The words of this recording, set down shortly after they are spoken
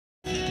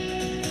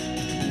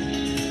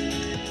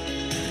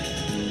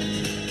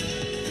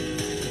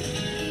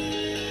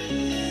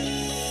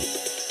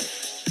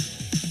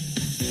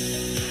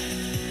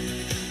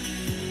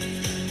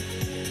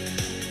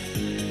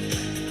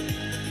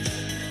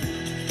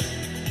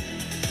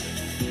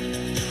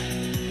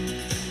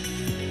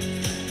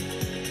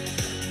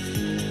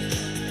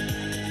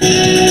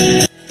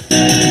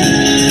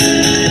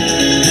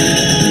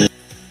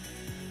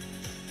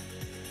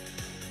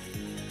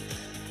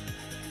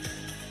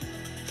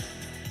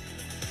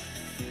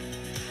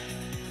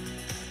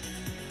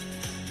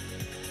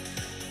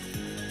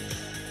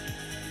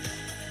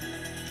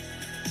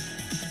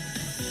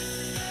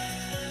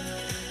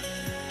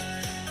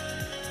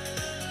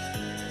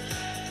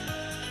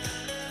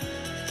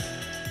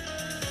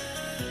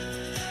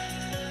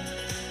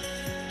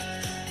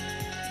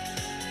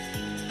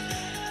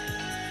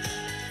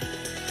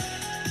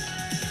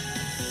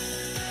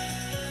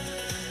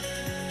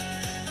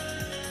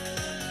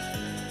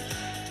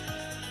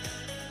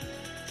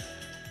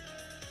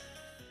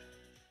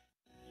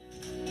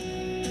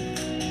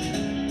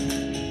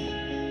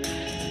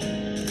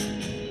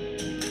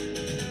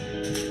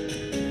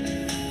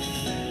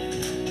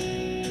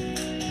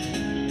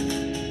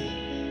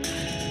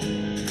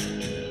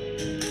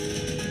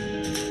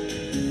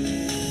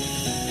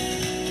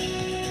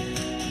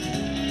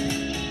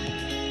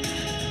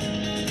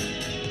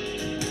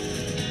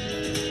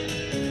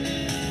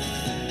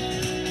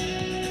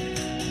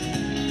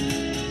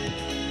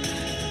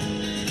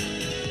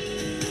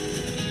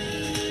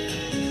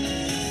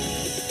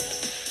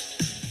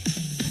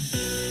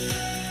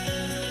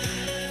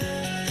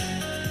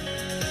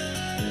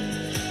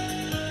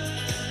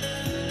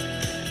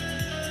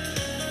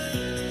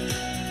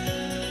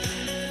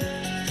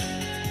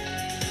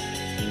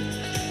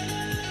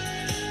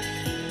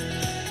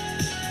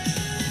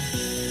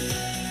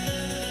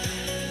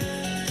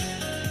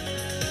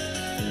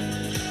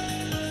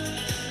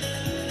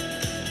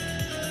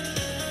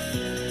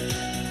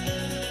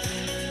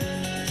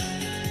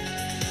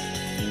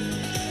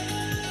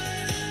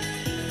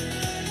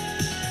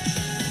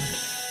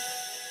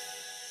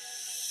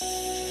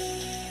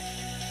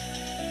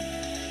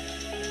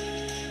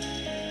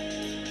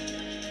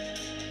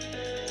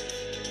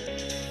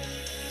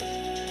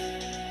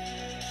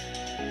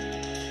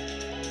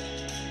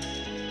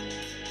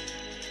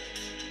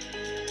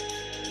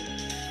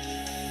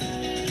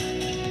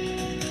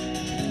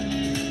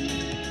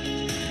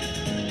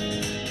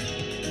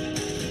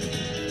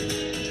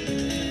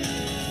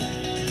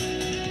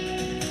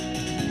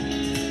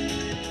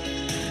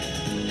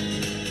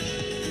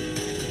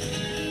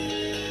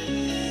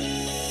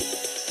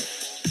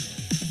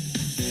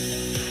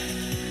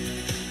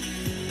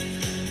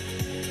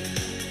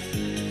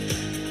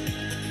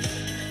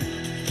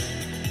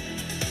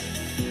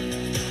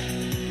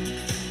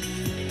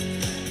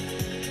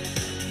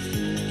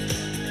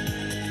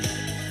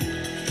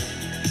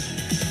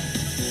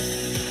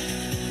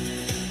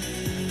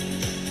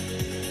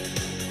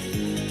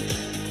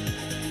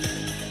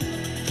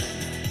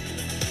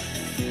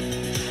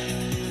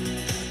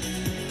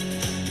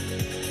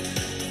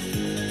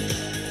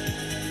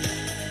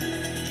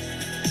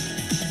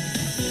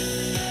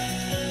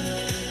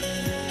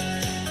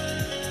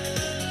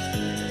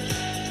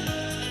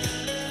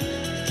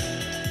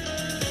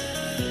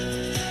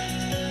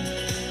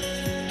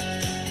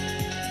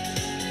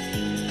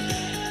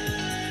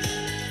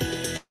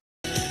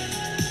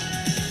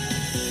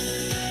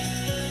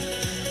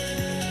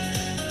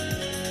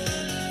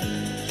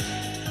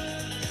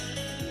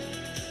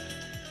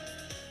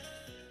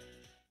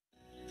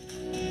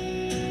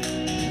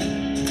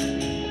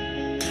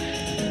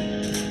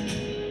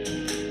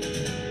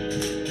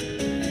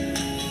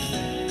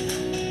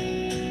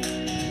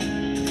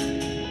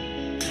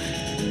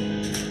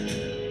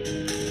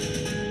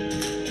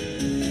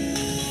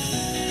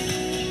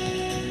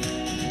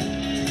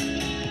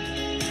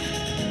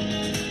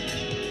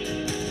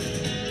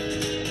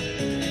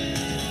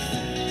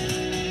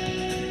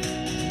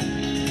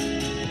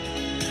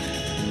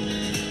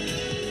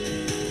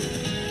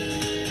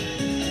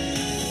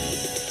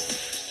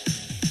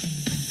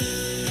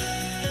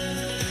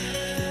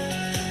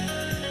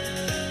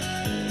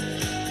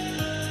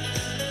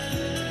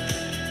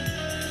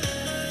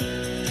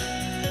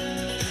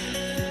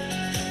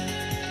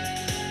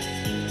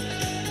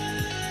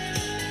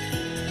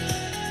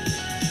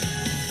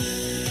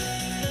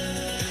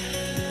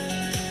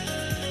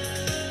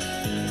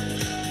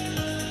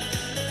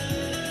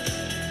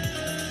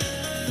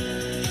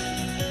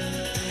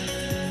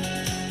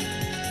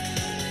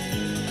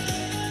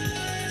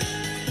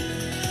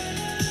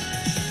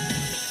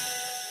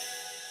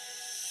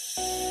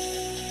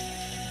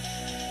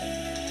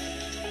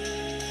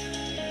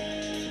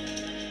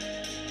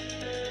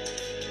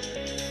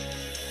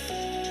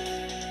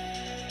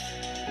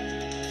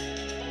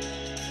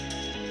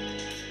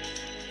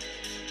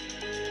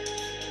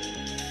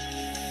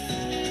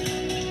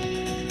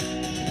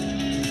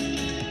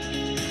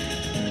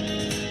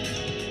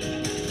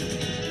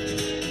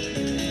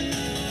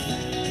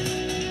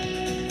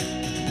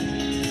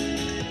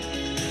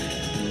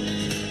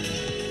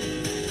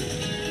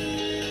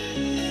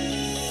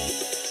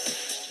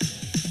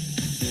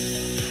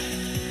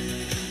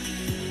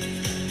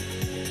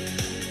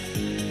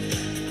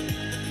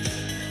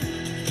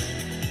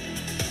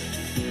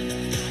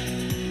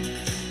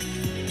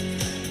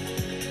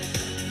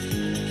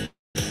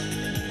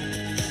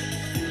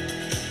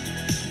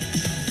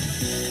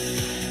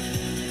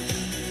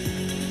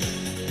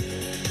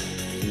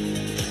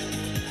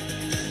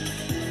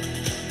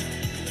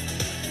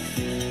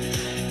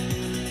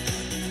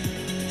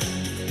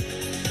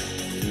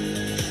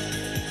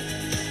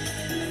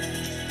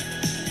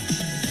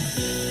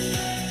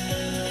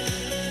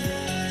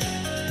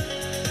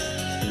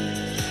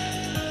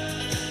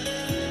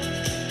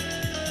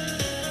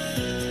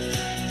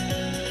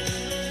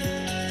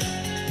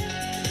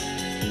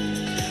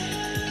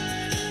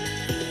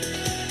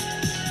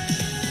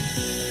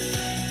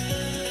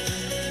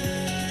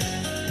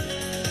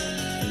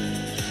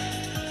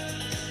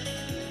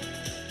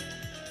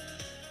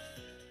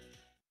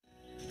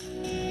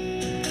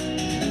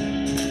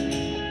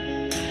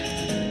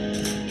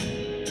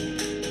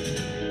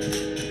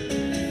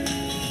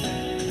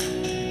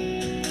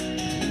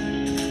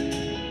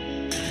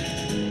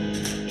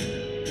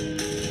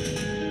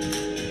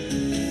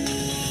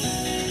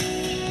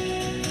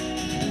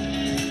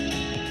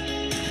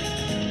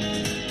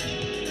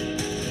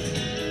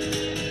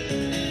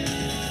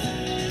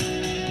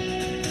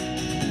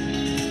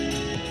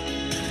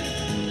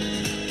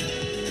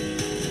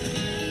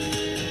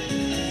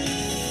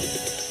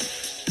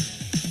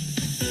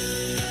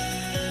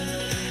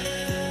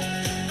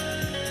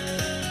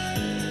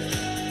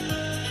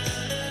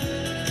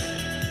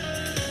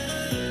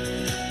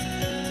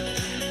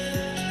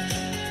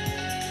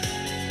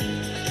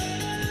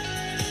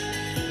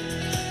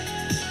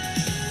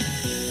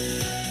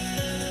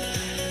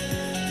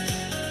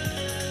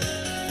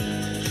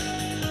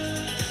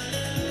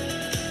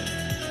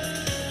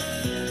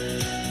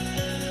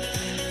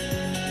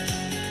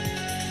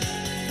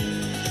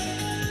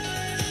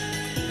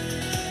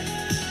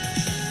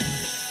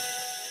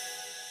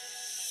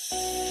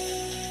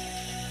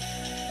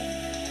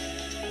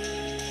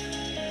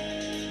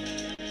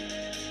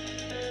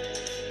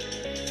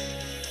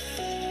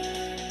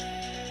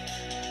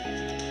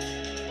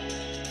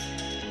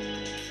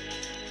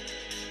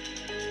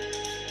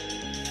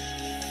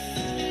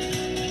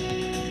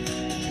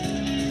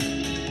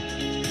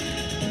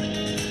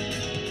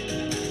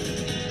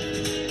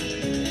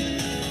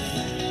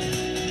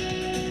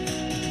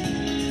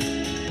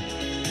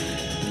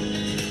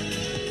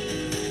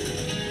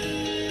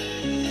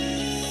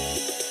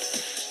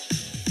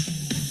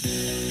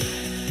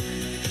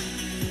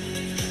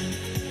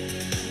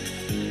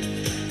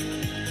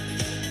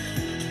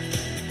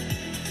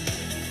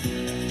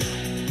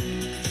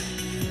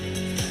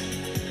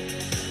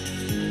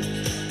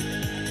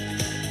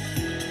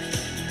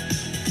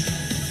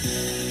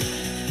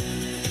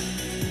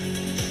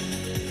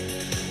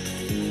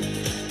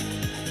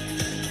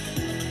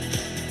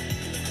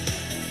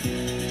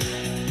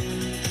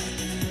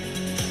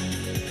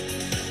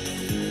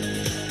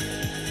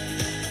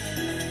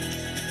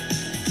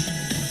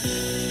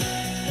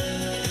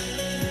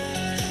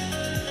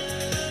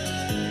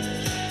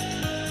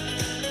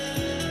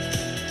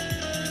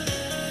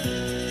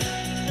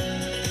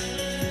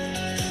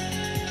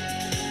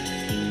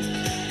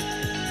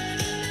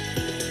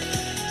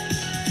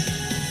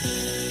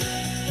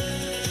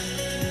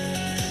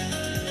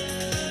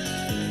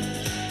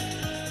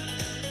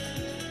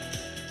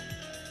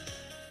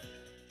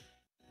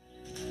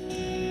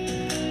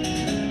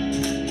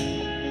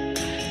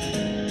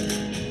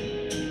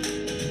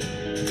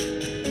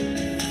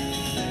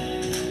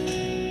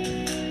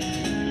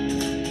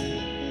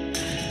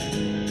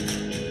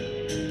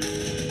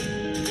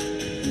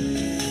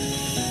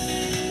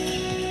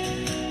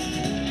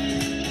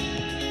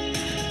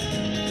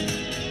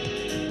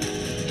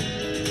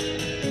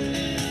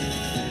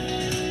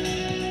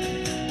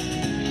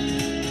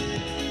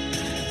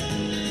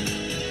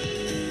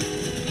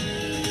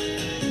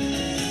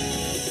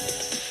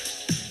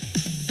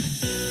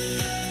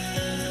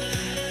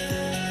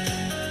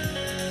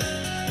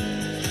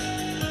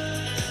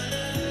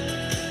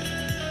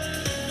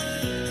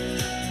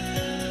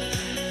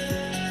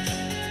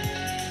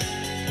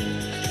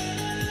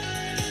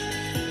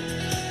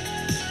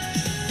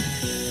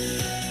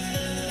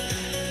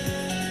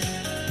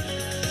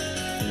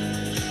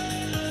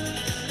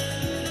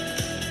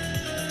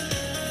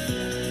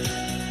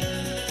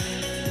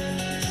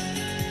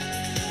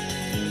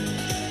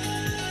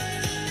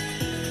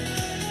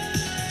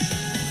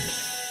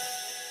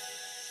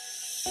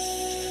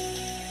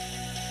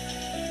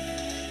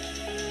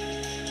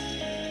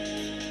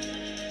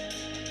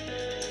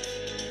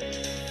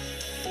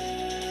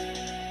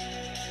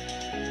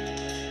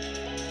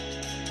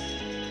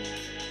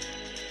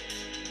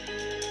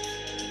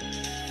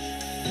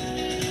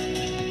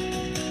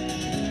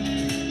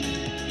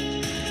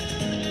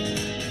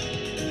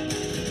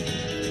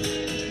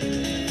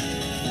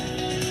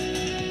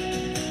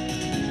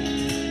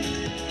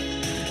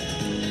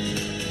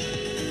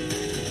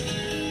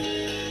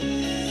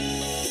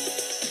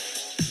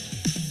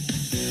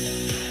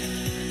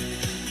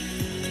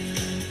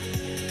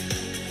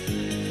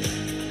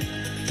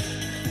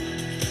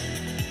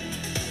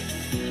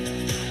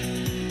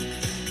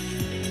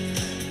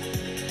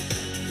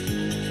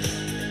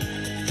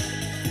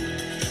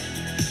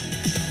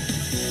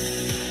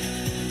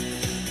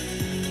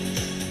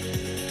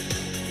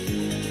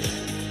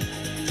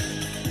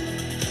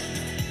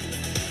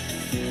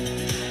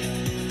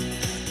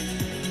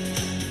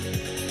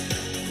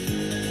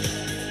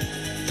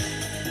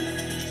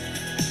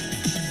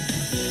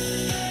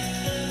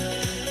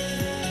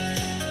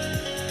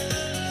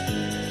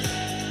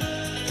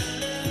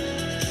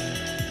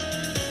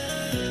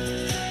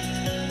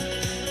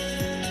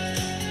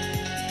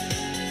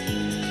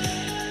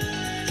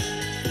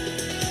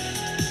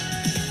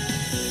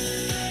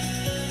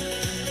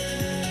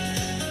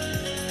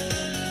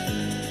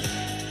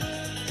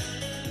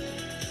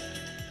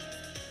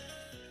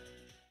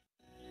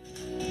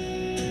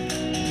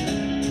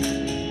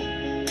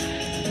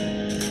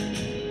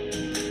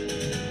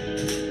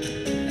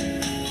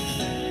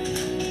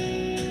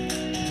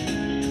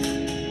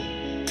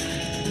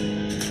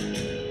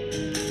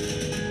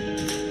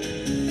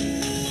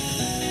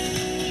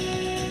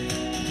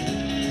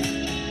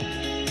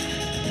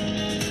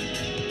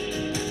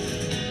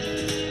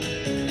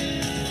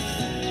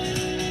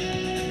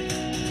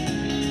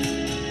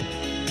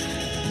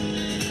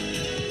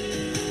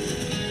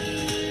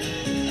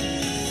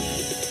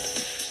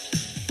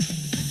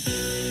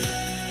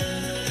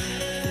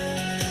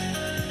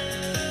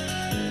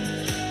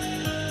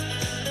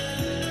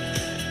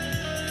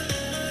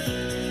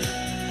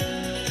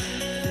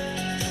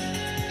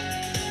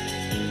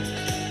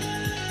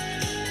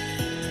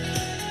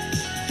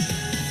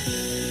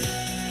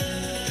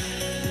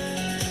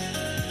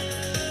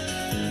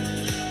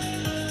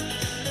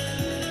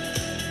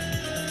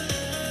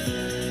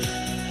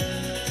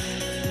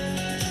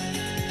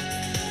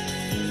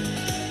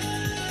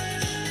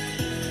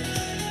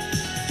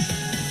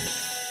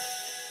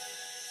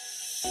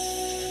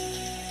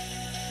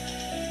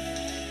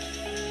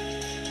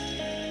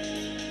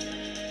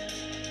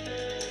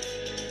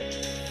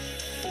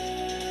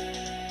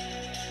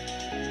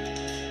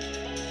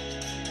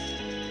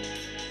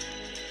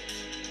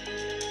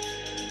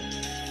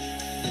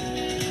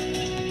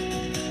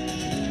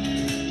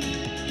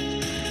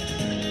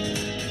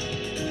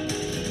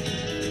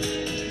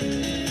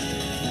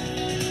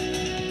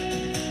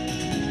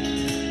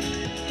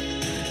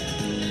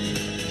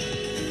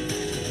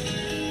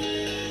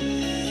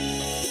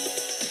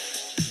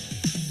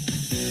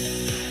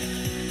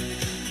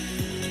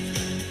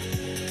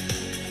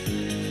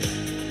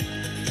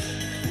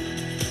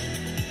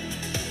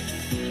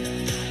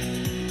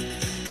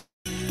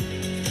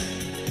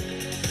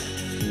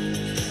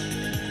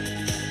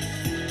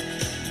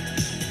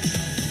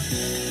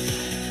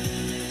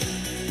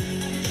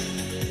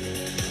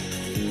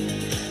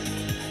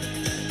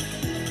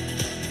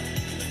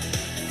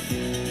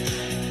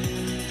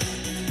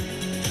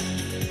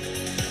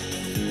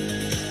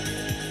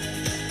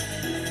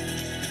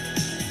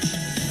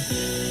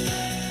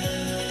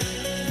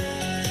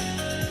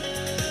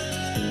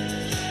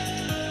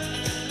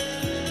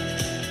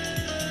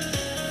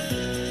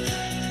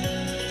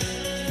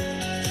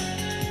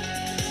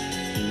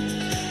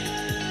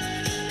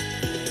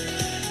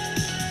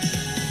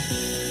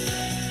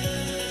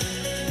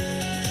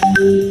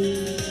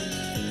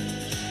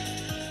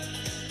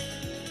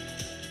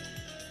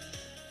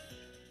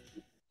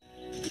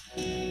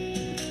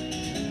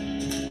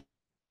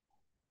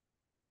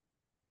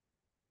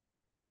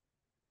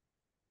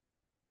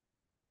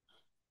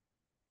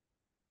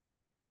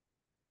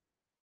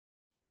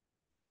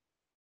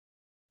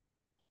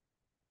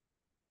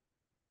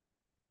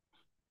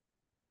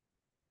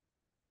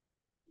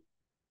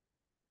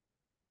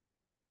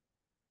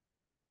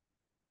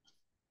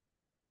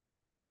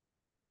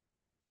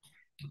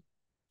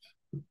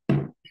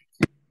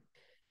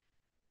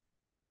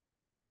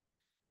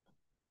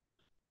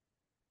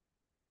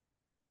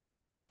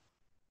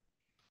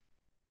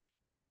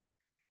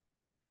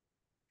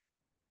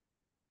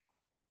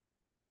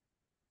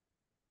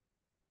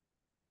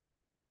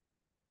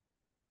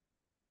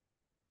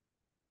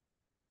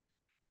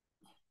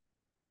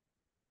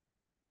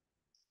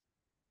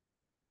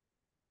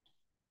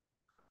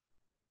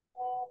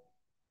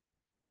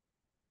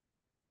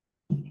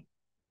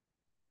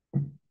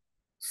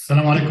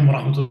السلام عليكم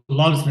ورحمة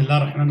الله. بسم الله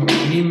الرحمن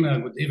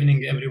الرحيم. Good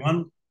evening,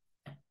 everyone.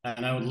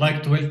 And I would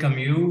like to welcome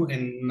you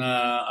in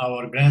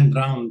our grand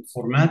round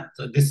format.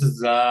 This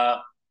is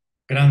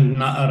round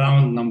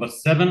number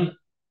 7.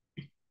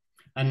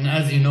 And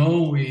as you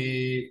know,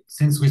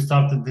 since we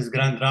started this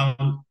grand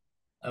round,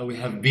 we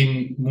have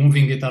been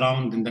moving it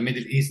around in the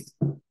Middle East.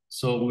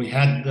 So we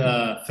had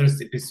the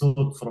first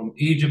episode from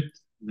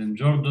Egypt, then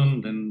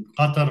Jordan, then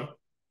Qatar,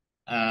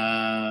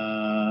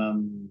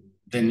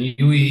 then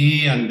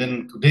UAE, and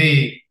then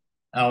today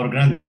our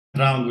grand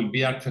round will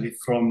be actually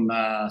from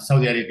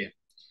Saudi Arabia.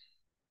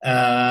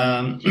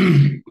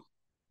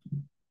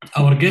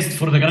 Our guest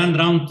for the grand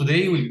round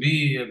today will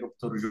be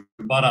Dr.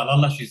 Jubara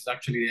Alallah. She's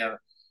actually a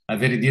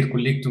very dear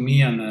colleague to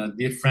me and a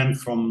dear friend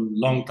from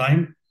long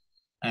time.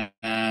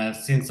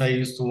 Since I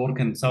used to work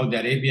in Saudi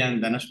Arabia in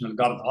the National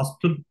Guard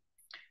Hospital.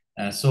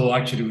 So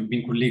actually we've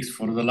been colleagues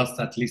for the last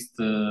at least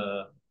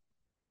 10,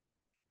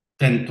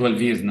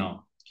 12 years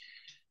now.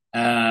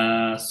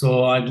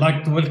 So I'd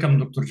like to welcome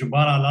Dr.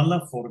 Jubara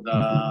Alallah for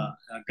the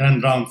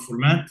grand round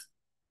format.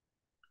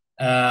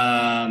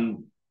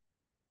 Dr.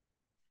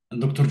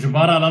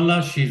 Jubara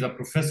Alallah, she's a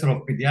professor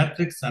of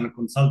pediatrics and a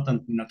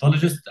consultant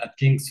neonatologist at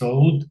King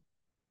Saud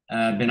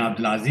bin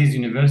Abdulaziz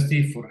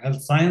University for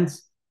Health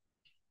Science.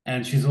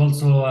 And she's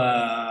also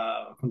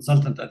a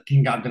consultant at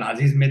King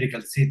Abdulaziz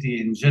Medical City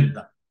in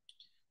Jeddah.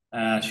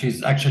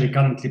 She's actually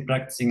currently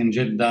practicing in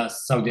Jeddah,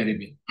 Saudi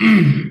Arabia.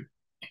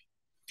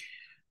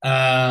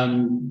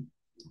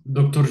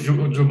 Dr.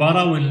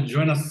 Jubara will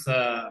join us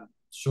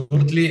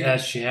shortly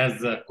as she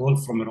has a call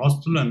from her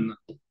hospital, and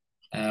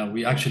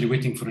we're actually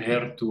waiting for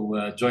her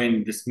to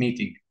join this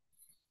meeting.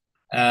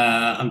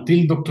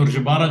 Until Dr.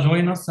 Jubara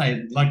joins us,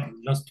 I'd like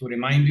just to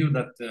remind you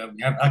that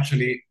we have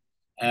actually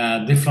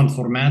different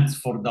formats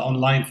for the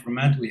online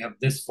format. We have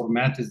this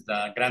format is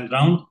the grand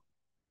round.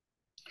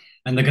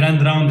 And the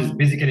grand round is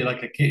basically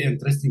like a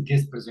interesting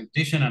case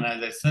presentation. And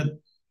as I said,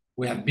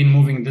 we have been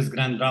moving this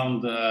grand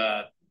round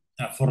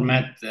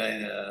format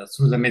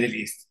through the Middle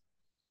East.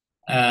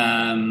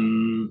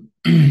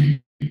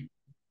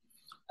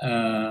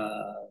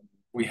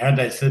 We had,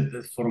 I said,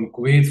 from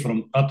Kuwait,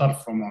 from Qatar,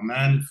 from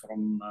Oman,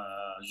 from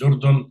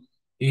Jordan,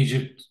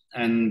 Egypt,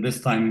 and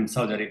this time in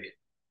Saudi Arabia.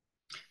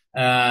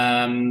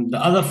 The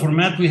other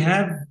format we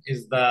have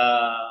is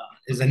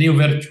a neo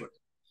virtual,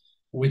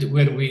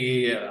 where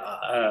we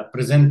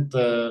present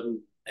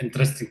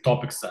interesting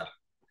topics.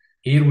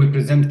 Here we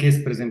present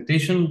case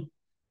presentation,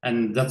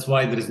 and that's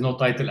why there is no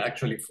title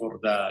actually for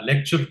the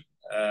lecture.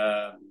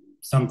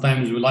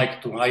 Sometimes we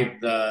like to hide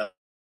the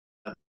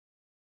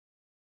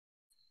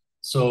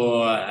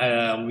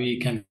so we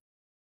can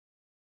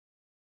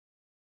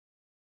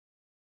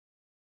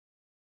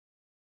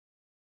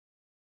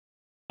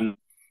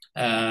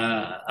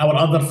our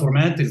other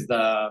format is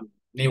the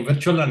neo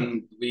virtual,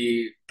 and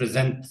we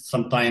present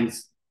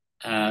sometimes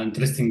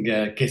interesting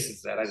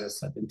cases, as I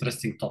said,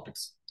 interesting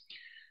topics.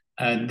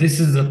 This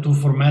is the two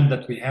format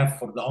that we have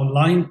for the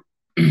online.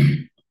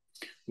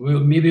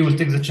 Maybe we'll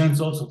take the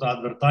chance also to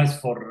advertise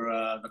for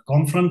the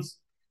conference,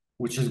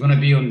 which is going to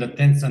be on the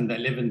 10th and the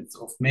 11th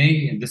of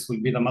May. And this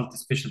will be the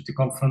Multispecialty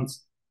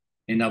conference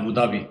in Abu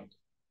Dhabi.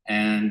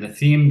 And the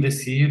theme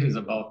this year is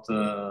about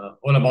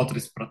all about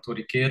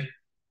respiratory care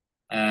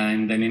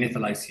in the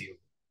neonatal ICU.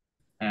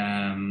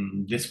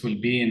 This will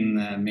be in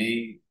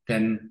May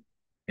 10,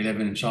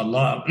 11,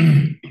 inshallah.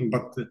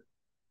 But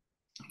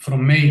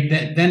from May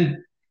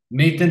 10,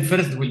 May 10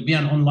 first will be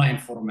an online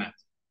format.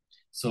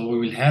 So we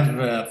will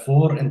have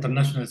 4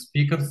 international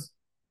speakers.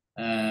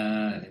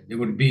 They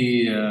will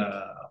be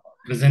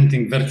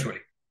presenting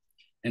virtually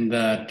in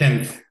the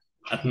 10th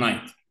at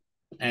night.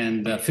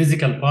 And the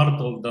physical part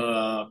of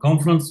the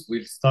conference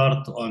will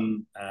start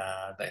on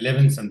the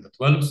 11th and the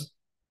 12th.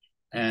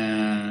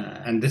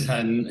 And this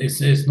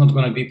is not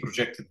going to be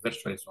projected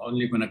virtually. It's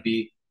only going to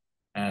be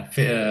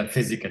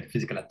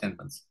physical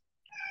attendance.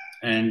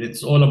 And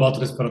it's all about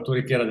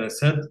respiratory care, as I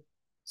said.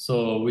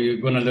 So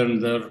we're going to learn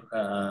there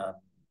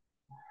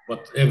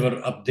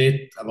whatever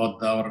update about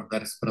the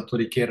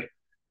respiratory care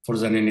for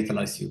the neonatal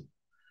ICU.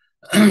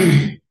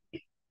 We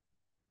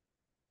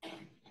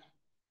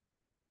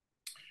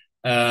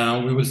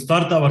will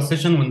start our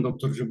session when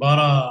Dr.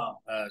 Jubara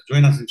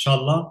join us,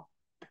 inshallah.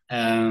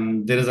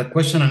 There is a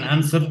question and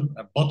answer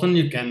button.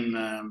 You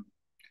can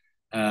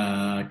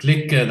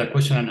click the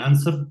question and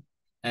answer,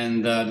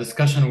 and the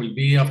discussion will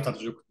be after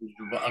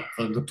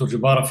Dr.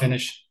 Jubara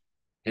finish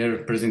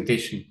her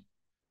presentation.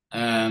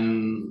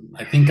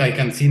 I think I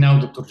can see now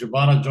Dr.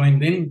 Jubara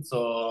joined in.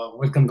 So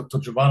welcome, Dr.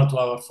 Jubara, to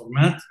our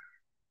format.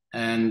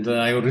 And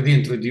I already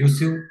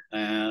introduced you,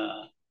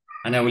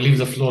 and I will leave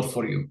the floor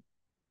for you.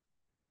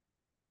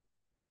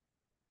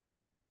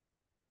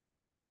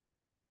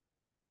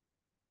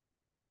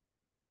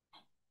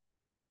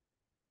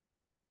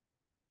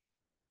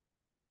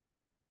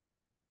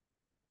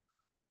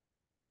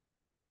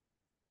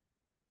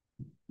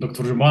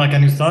 Dr. Jubara,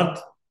 can you start?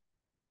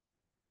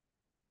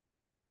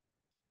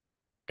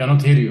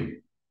 Cannot hear you.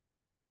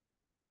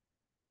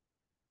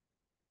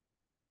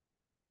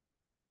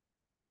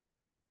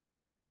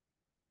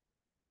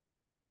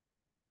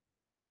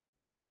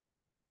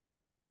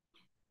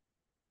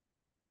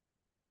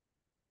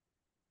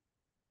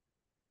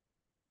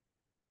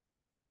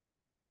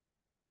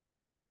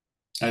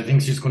 I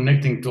think she's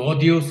connecting to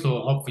audio,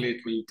 so hopefully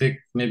it will take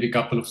maybe a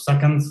couple of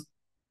seconds.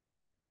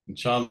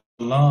 Inshallah,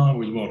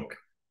 will work.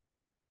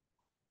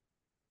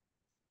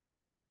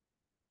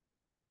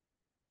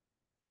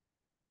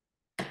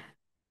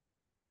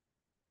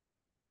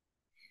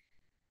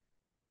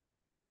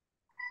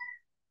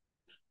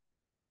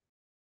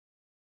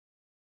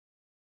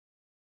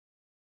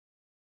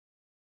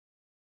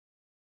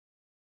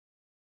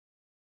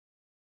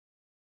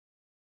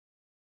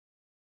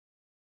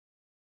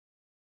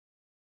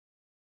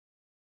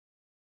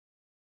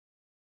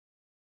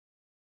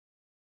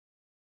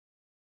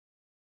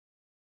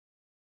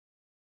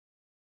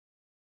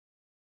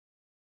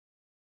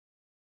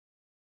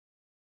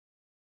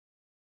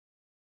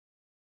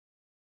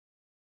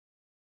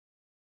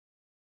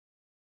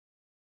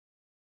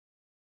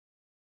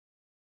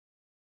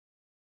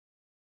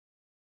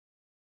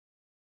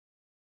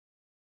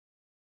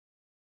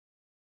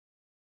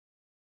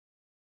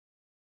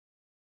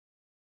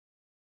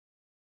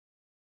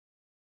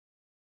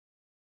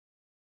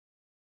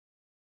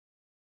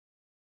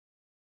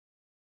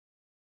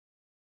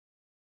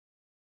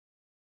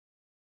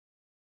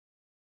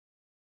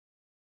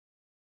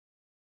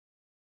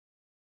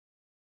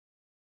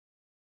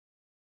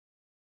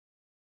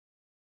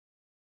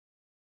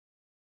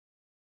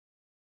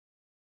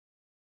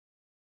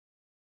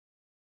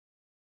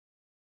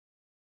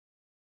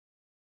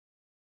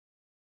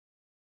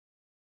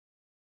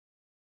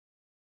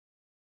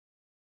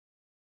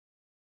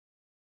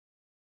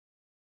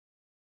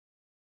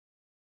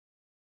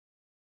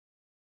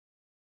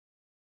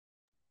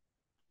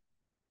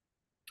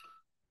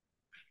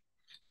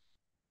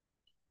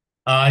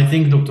 I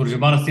think Dr.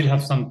 Jubara still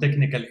have some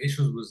technical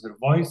issues with her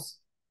voice,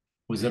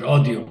 with her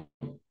audio.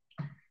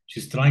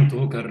 She's trying to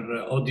hook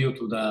her audio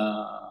to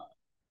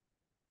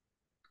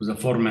the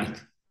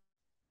format.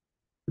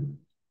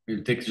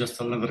 It'll take just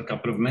another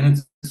couple of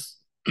minutes.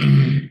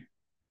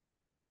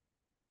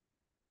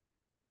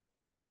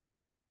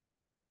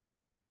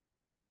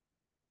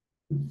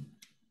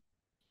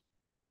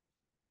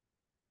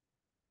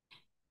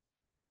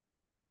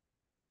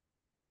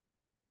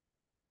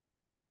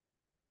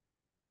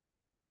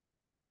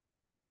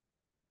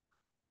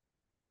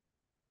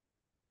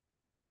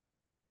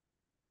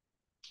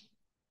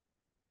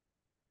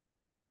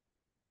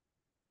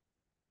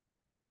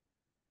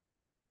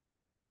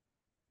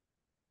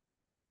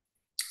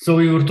 So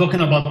we were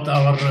talking about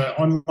our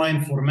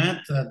online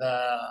format.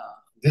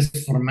 This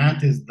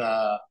format is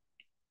uh,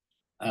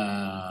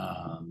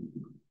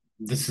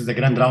 this is the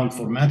grand round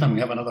format, and we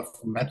have another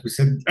format. We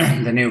said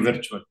the neo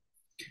virtual.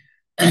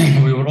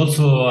 We were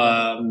also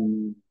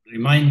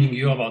reminding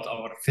you about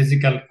our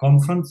physical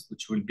conference,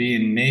 which will be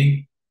in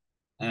May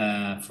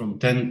from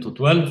 10 to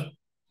 12.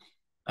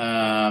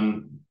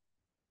 From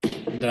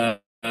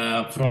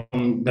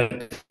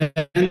the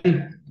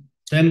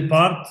 10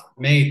 part,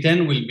 May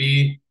 10 will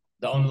be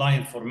the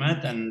online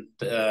format, and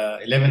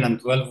 11 and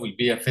 12 will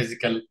be a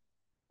physical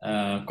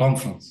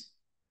conference.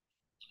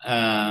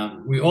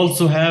 We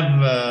also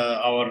have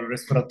our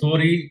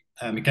respiratory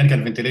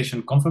mechanical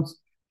ventilation conference,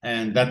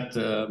 and that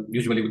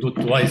usually we do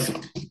twice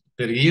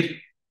per year.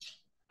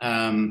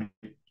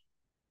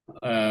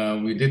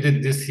 We did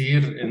it this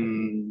year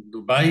in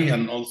Dubai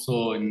and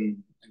also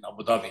in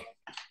Abu Dhabi.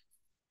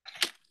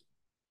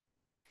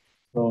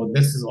 So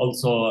this is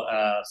also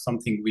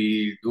something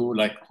we do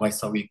like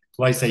twice a week,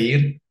 twice a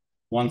year,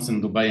 once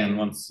in Dubai and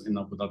once in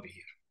Abu Dhabi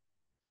here.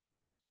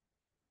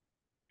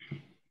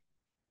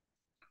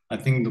 I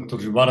think Dr.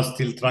 Jubara is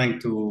still trying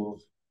to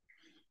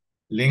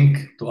link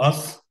to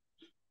us.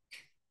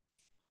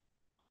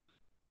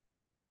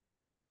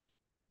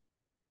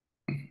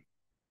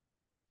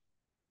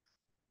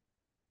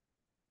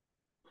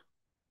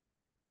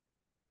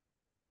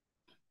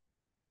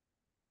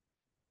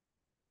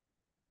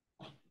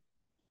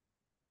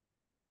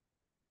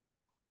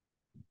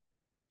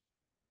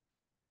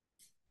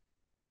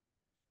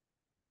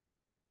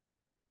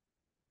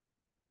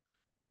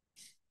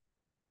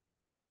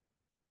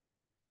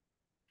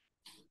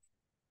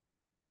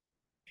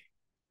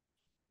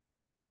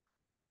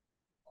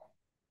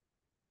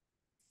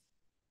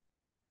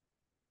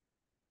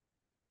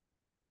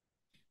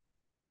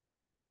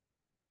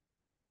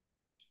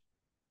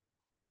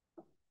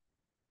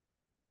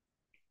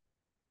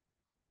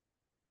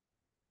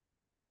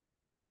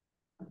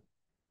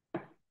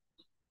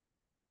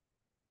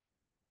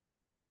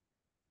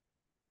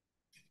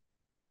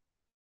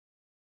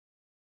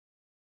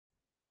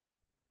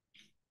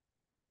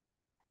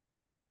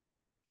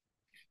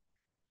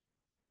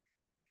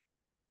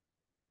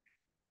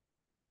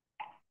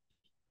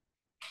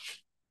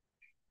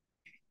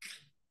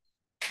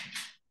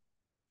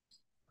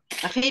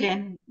 أخيرا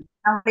السلام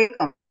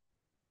عليكم.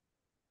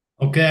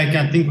 Okay, I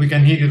can think we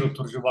can hear you,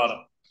 Dr.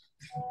 Jubara.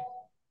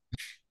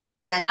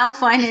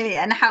 finally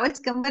أنا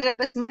حاولت كم مرة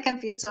بس ما كان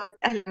في صوت.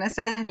 أهلا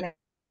وسهلا.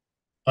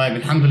 طيب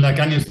الحمد لله.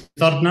 Can you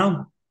start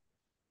now?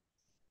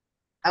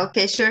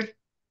 Okay, sure.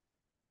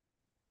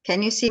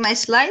 Can you see my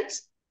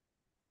slides?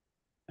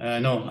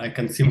 No, I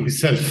can see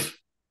myself.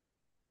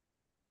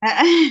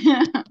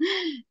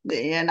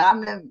 أنا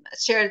عاملة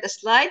share the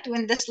slide.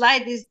 When the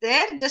slide is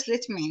there, just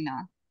let me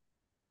know.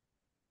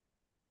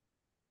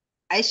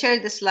 I share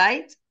the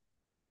slide.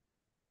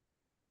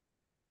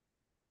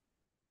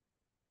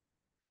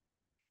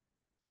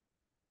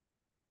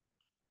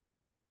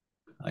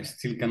 I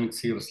still cannot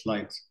see your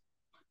slides.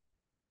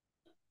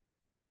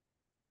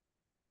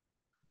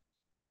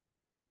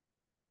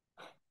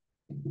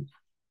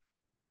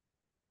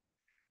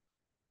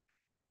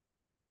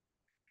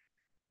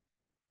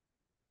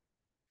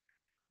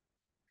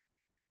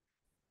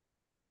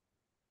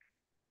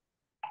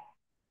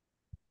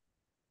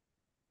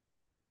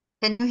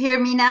 Can you hear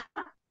me now?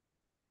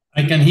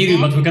 I can hear you,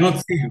 but we cannot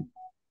see you.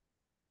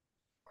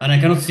 And I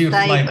cannot see your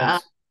طيب slide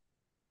also.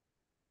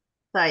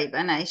 طيب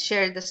أنا I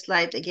share the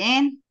slide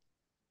again.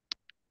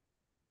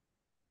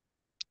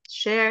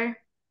 Share.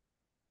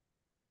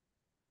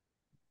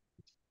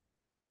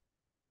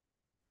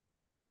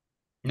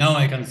 Now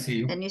I can see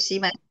you. Can you see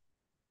my?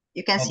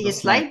 You can Of see the a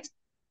slide.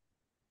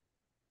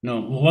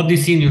 No, what do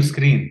you see in your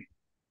screen?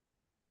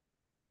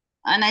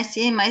 And I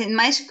see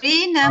my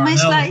screen my Now,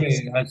 slides.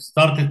 okay, I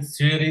started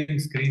sharing,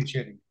 screen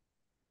sharing.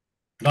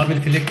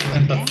 Double click to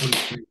enter full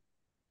screen.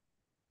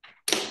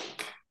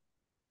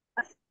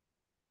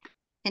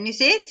 Can you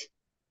see it?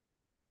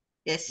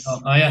 Yes.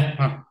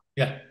 Yeah,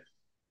 yeah.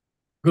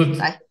 Good.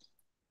 Bye.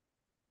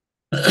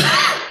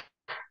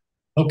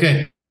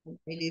 Okay.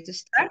 Ready to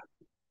start?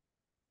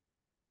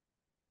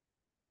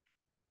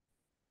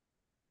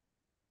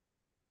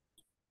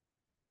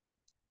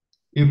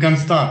 You can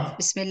start.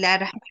 بسم الله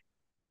الرحمن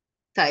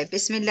طيب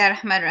بسم الله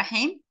الرحمن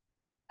الرحيم.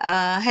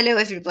 Hello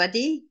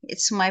everybody.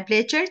 It's my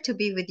pleasure to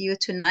be with you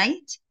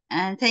tonight,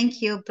 and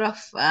thank you,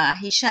 Prof.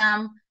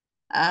 Hisham,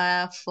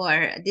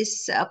 for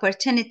this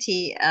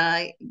opportunity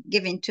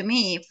given to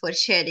me for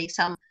sharing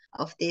some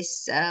of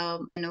this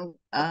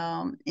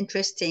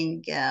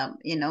interesting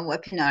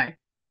webinar.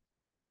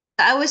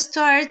 I will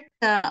start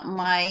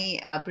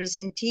my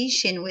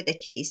presentation with a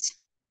case.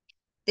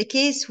 The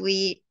case,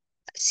 we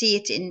see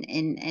it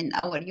in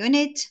our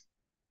unit.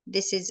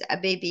 This is a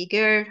baby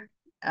girl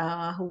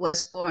who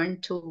was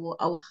born to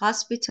our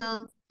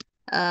hospital.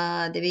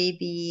 The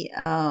baby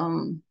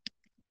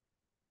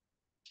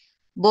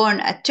born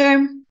at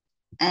term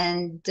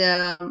and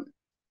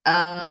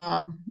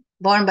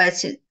born by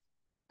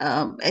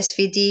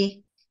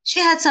SVD. She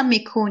had some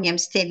meconium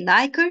still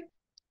like her.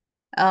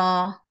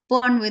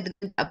 Born with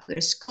good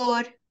upper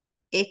score,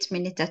 8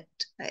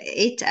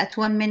 at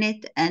 1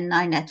 minute and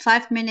 9 at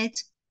 5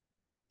 minutes.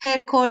 Her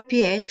core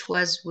pH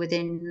was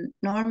within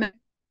normal.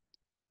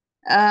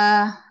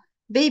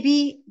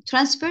 Baby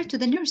transferred to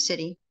the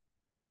nursery,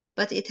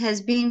 but it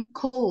has been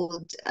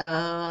called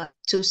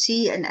to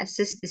see and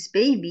assess this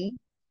baby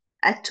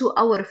at 2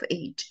 hours of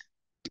age.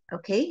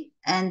 Okay,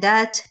 and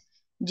that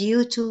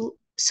due to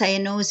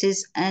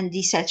cyanosis and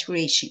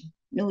desaturation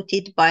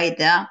noted by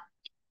the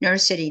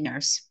nursery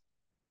nurse.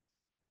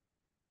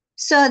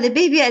 So the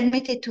baby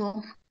admitted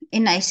to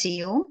in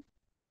ICU,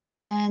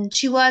 and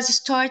she was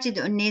started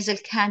on nasal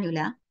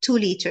cannula, 2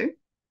 liter.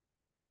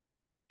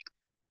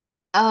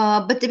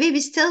 But the baby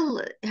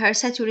still, her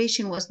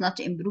saturation was not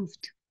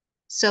improved.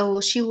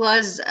 So she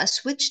was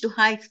switched to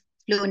high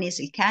flow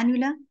nasal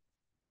cannula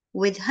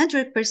with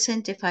 100%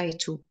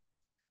 FiO2.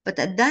 But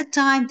at that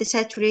time, the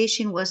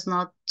saturation was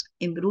not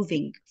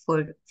improving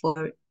for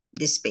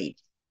this baby.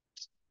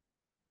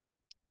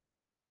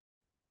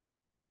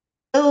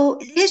 So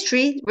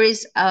history, there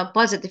is a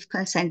positive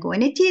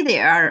consanguinity. They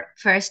are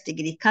first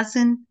degree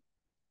cousin.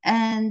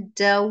 And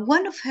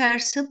one of her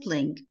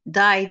siblings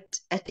died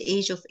at the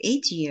age of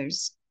 8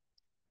 years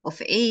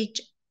of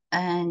age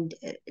and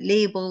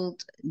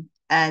labeled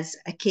as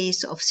a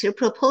case of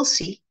cerebral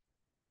palsy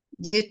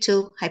due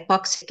to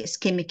hypoxic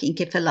ischemic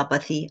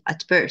encephalopathy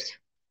at birth.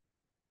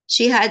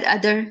 She had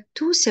other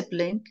 2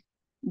 siblings,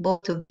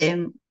 both of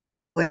them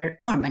were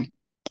normal.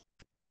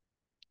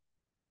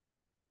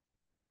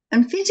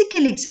 On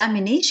physical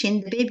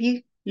examination, the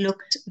baby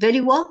looked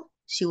very well.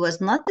 She was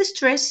not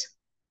distressed.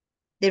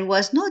 There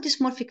was no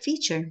dysmorphic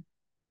feature.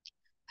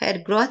 Her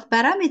growth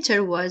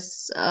parameter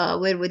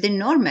were within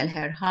normal.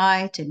 Her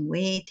height and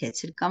weight, head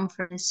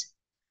circumference.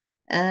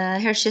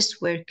 Her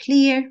chests were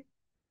clear.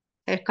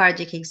 Her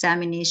cardiac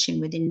examination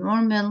within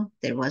normal.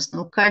 There was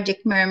no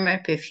cardiac murmur,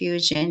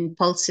 perfusion,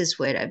 pulses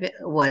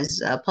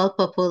was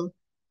palpable.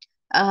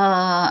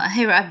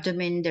 Her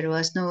abdomen, there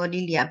was no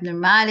really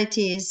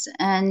abnormalities,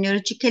 and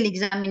neurological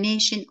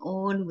examination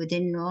all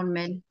within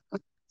normal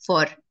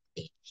for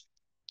age.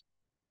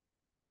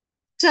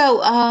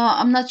 So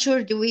I'm not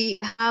sure. Do we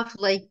have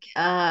like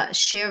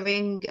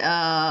sharing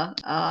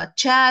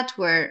chat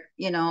where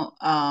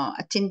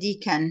attendee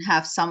can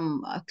have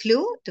some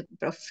clue to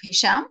Prof.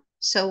 Hisham?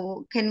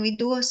 So can we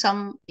do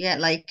some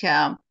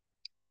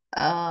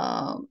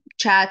uh,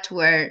 chat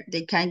where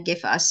they can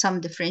give us some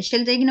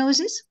differential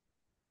diagnosis?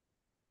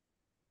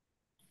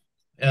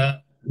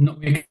 No,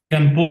 we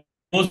can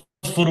pause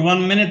for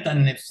 1 minute,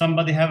 and if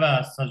somebody have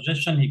a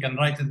suggestion, he can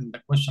write it in the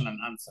question and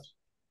answer.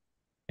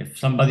 If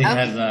somebody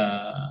has Okay.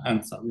 a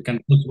answer, we can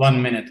put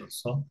 1 minute or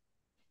so.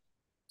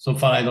 So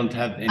far, I don't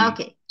have any.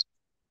 Okay.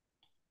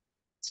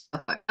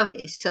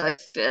 Okay. So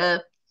if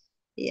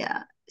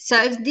yeah.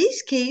 So if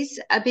this case,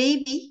 a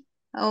baby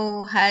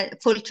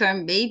had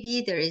full-term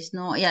baby, there is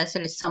no, yes,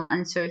 there is some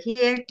answer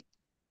here.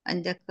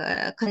 And the Now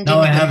I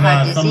congenital have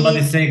heart somebody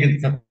disease. saying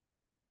it's a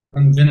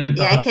congenital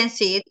Yeah, I heart, can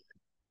see it.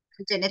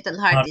 Congenital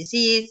heart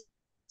disease.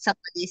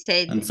 Somebody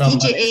said and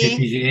somebody say TGA.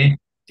 TGA,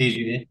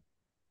 TGA.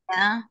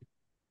 Yeah.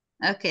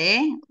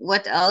 Okay.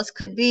 What else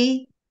could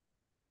be?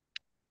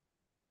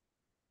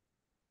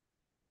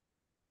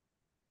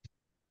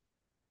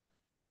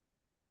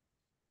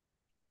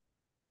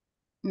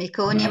 We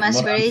Meconium have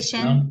more answers now.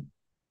 aspiration.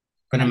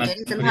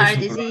 Congenital heart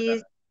Aspiration for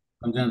disease.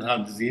 congenital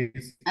heart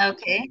disease.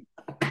 Okay.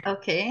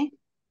 Okay.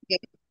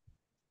 Good.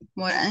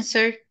 More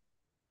answer.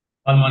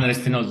 Pulmonary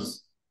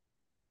stenosis.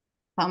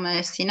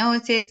 Pulmonary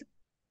stenosis.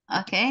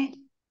 Okay.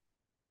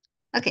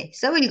 Okay.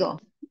 So we'll go.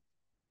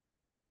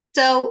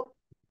 So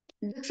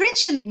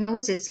differential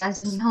diagnosis,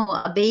 as you know,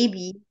 a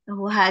baby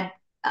who had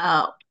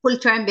a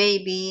full-term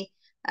baby,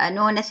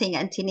 know nothing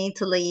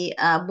antenatally,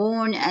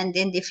 born and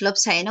then develop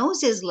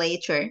cyanosis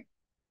later,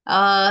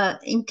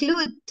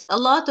 include a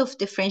lot of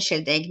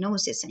differential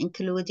diagnosis,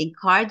 including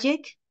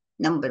cardiac,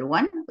 number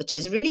one, which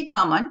is really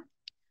common,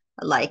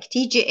 like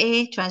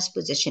TGA,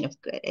 transposition of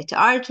carotid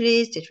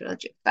arteries,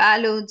 tetralogic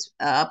fallows,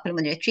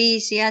 pulmonary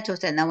atresia,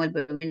 total normal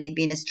pulmonary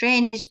venous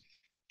drainage,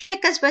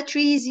 tricuspid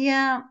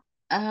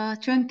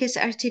truncus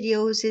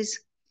arteriosus.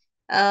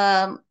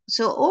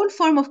 So all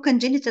form of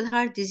congenital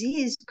heart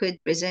disease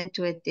could present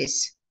with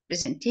this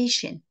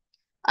presentation.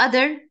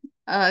 Other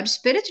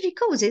respiratory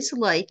causes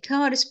like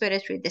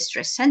respiratory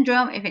distress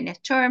syndrome, even a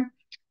term,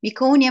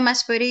 meconium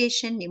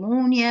aspiration,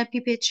 pneumonia,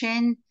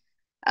 PPHN,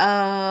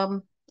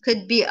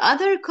 could be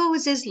other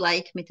causes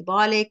like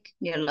metabolic,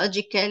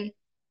 neurological,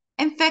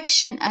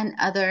 infection, and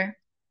other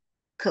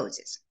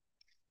causes.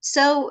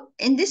 So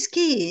in this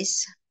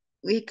case,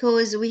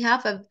 because we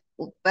have a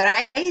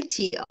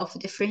variety of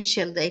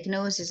differential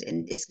diagnosis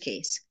in this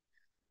case,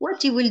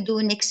 what you will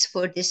do next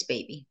for this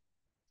baby?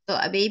 So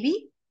a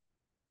baby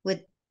with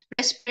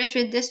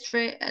respiratory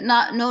distress,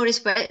 not no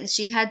respiratory,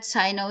 she had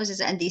cyanosis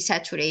and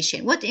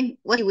desaturation. What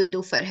you will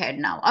do for her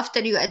now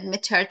after you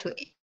admit her to?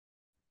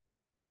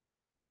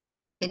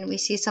 Can we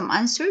see some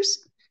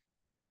answers?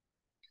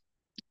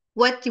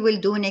 What you will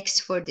do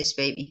next for this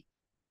baby?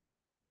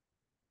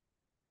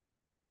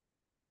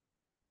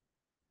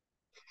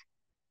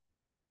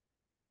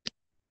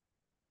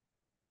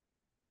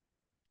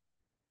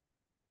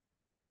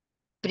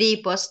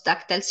 Pre-post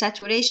ductal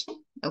saturation.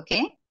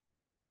 Okay.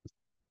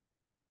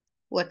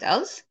 What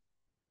else?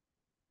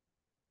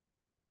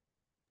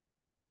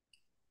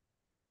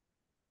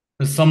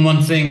 Is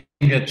someone saying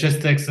a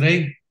chest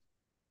X-ray,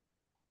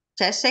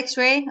 Chest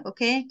X-ray.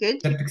 Okay,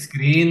 good. septic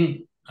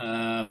screen,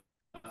 Or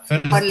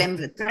first limb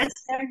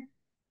pressure.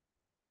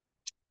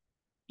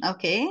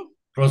 Okay.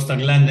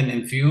 prostaglandin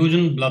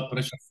infusion, blood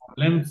pressure for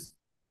limbs.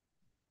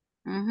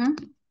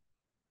 Mm-hmm.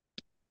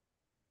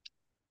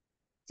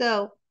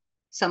 So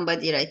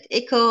somebody write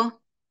echo,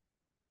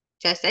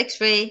 chest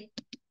X-ray.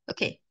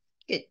 Okay,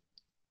 good.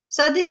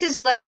 So this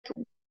is like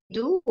we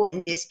do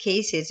in these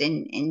cases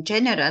in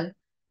general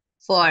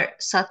for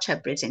such a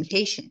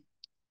presentation.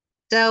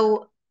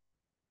 So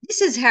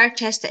this is her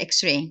chest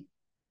X-ray.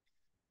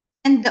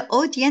 And the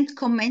audience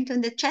comment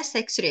on the chest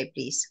X-ray,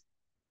 please.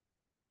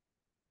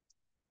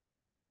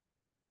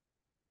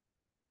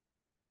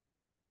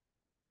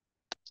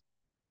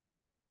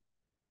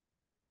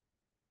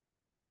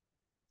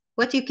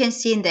 What you can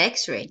see in the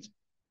X-ray.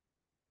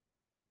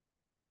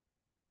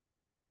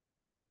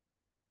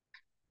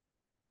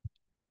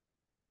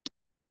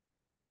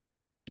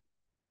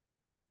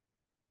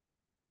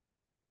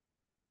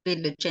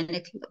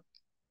 Phylogenic,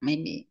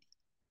 maybe.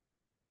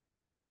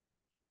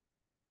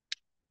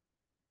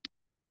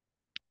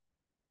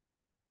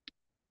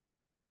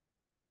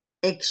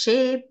 Egg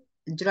shape,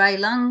 dry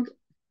lung.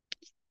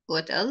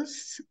 What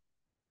else?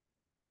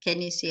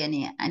 Can you see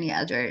any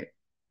other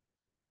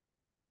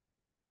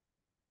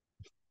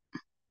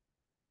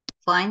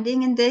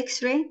finding in the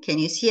X-ray? Can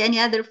you see any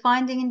other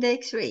finding in the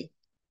X-ray?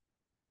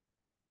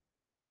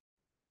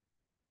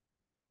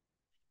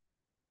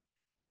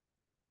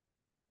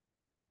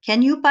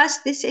 Can you pass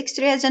this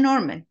X-ray as a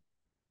normal?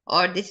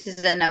 Or this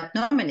is an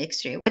abnormal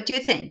X-ray? What do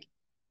you think?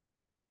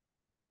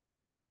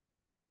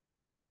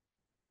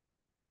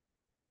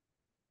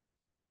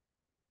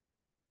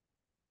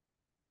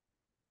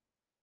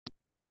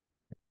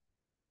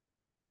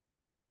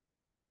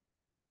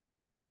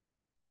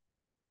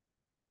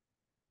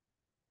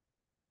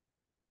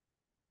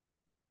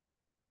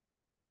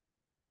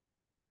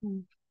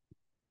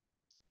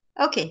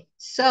 Okay,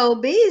 so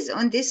based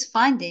on this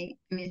finding,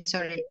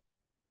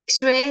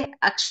 X-ray,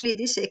 actually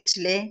this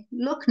X-ray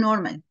look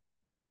normal,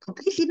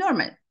 completely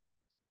normal.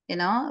 You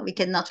know, we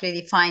cannot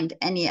really find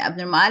any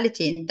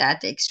abnormality in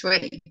that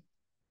X-ray.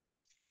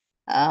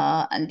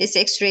 And this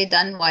X-ray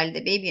done while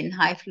the baby in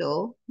high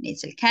flow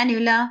nasal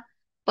cannula,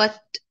 but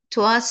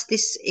to us,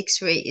 this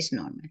X-ray is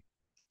normal.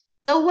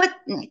 So what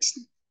next?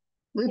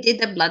 We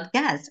did a blood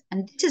gas,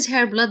 and this is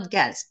her blood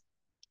gas.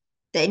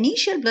 The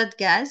initial blood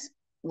gas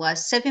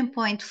was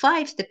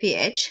 7.5 the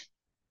pH.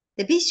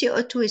 The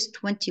BCO2 is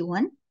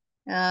 21,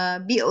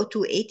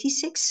 BO2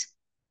 86,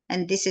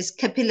 and this is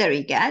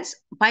capillary gas.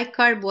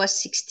 Bicarb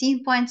was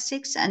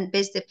 16.6, and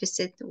base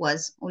deficit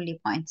was only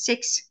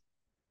 0.6.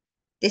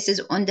 This is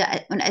on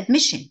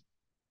admission.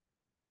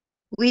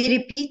 We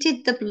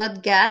repeated the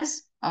blood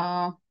gas.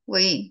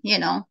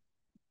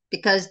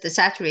 Because the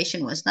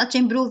saturation was not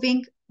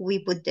improving, we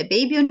put the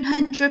baby on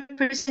 100%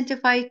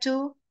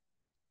 FI2,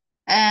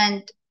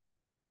 and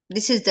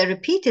this is the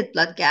repeated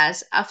blood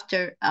gas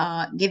after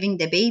giving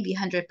the baby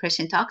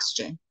 100%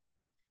 oxygen.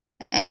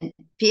 And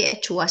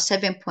pH was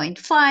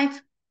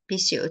 7.5,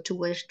 PCO2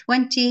 was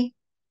 20,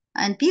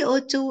 and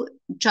PO2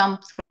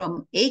 jumped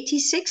from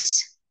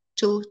 86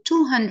 to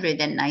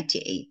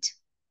 298.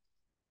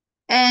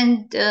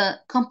 And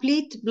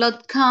complete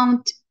blood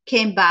count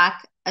came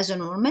back as a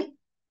normal.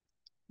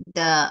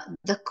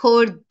 The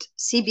cord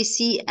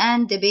CBC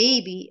and the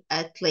baby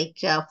at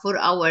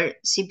 4-hour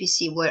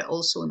CBC were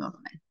also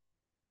normal.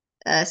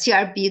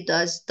 CRP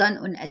done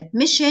on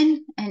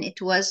admission, and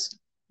it was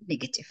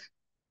negative.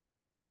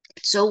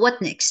 So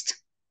what next?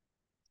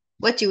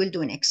 What you will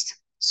do next?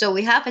 So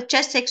we have a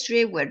chest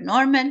X-ray, we're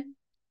normal.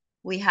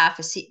 We have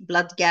a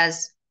blood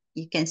gas,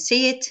 you can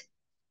see it,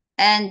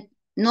 and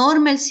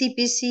normal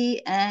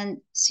CBC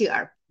and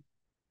CRP.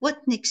 What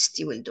next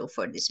you will do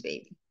for this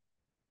baby?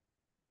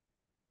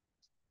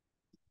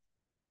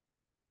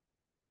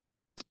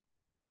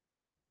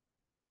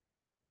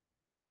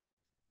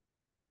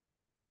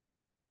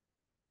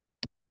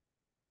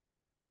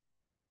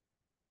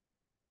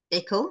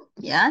 Echo,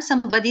 yeah,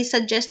 somebody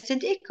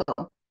suggested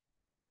echo.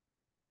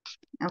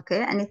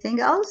 Okay,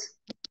 anything else?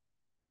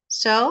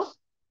 So,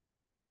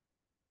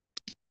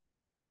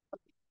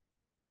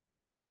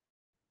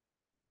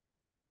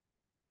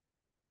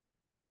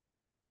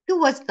 it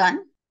was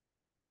done,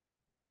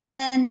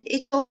 and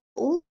it was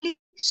only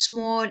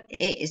small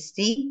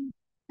ASD,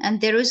 and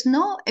there is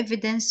no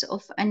evidence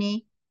of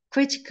any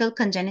critical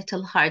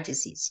congenital heart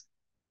disease.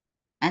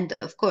 And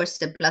of course,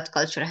 the blood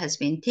culture has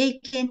been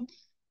taken,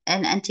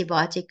 and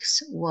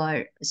antibiotics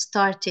were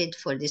started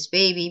for this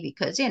baby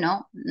because,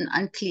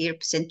 unclear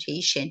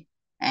presentation.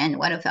 And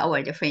one of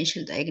our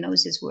differential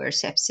diagnoses were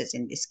sepsis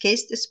in this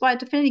case,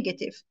 despite of a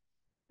negative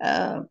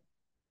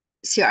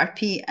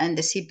CRP, and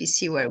the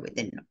CBC were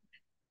within normal.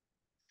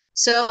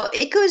 So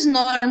echo is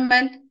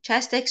normal,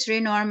 chest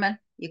X-ray normal.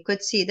 You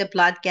could see the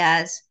blood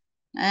gas,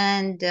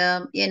 and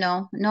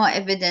no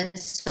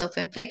evidence of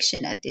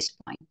infection at this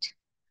point.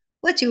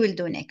 What you will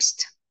do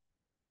next?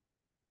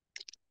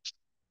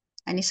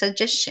 Any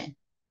suggestion?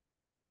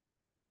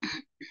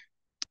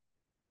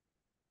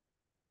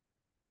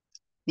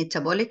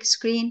 Metabolic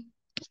screen.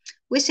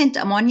 We sent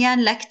ammonia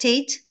and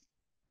lactate,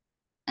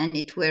 and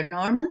it were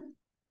normal.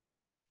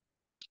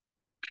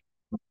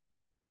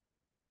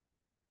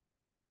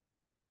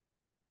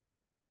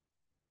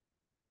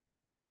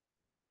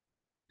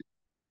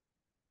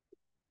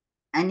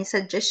 Any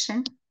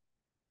suggestion?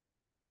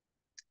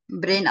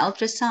 Brain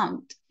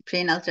ultrasound.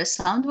 Brain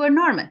ultrasound were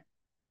normal.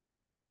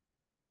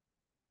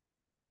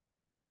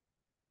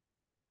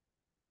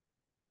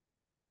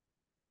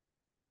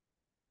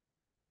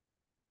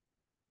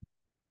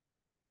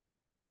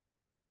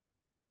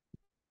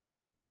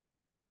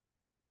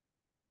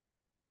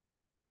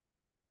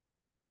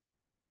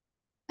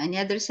 Any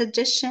other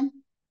suggestion?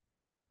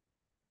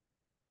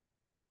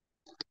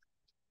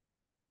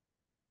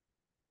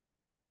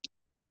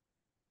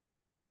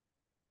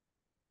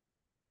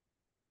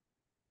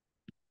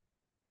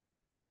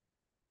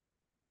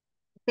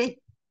 Okay,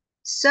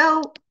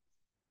 so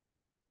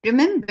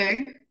remember,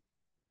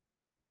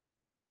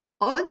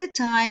 all the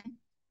time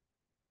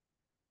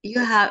you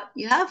have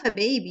a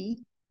baby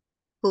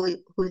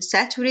whose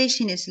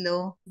saturation is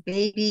low,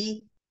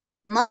 baby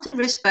not in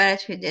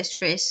respiratory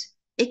distress,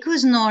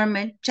 echoes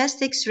normal,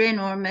 chest X-ray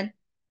normal,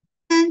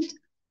 and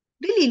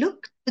really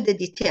look to the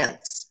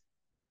details.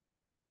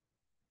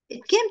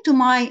 It came to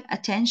my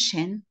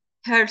attention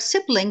her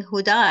sibling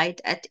who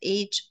died at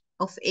age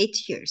of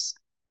 8 years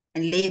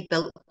and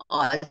labeled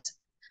as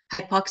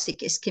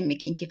hypoxic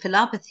ischemic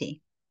encephalopathy.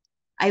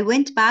 I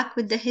went back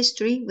with the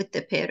history with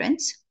the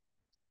parents.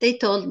 They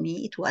told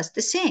me it was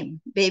the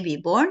same. Baby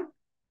born,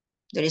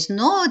 there is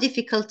no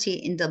difficulty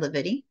in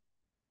delivery.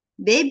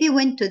 Baby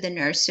went to the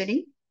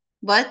nursery,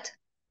 but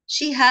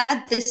she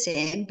had the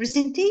same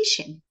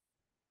presentation.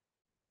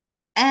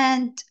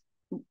 And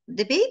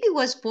the baby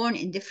was born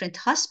in different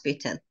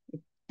hospital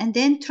and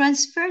then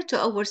transferred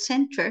to our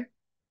center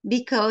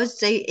because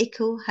the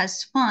echo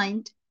has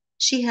found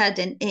she had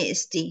an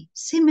ASD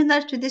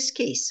similar to this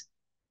case.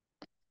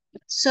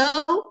 So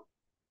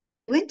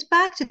we went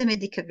back to the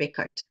medical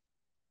record,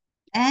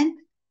 and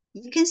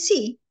you can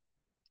see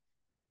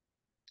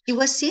she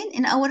was seen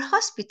in our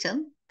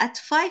hospital at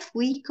 5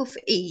 weeks of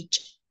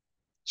age.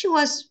 She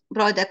was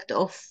product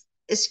of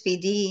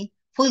SVD,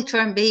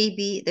 full-term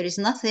baby, there is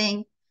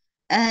nothing.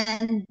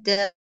 And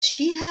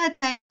she had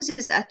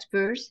diagnosis at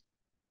birth,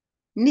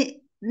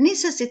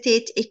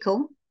 necessitate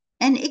echo,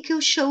 and echo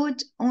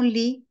showed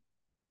only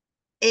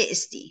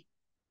ASD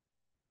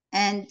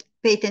and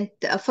patent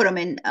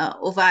foramen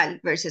oval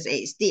versus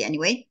ASD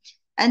anyway,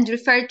 and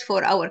referred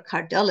for our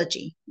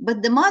cardiology.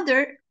 But the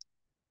mother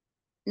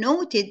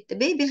noted the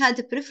baby had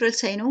a peripheral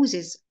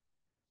cyanosis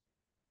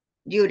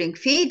during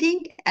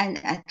feeding and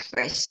at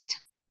rest.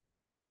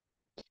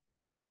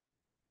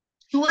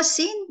 She was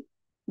seen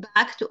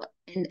back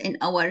in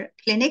our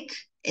clinic,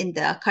 in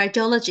the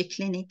cardiology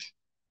clinic,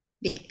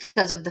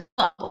 because of the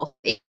follow of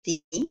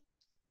ASD,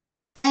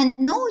 and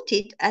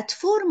noted at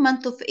 4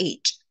 months of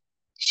age,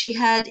 she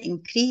had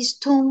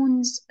increased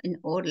tones in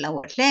all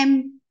lower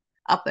limb,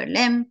 upper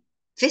limb,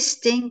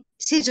 fisting,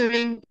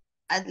 scissoring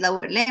at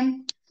lower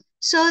limb.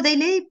 So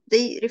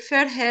they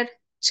refer her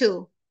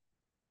to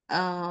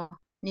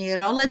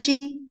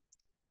neurology,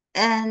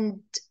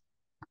 and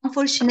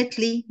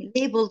unfortunately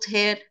labeled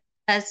her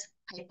as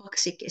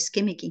hypoxic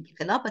ischemic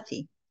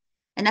encephalopathy.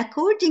 And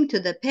according to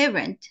the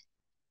parent,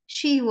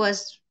 she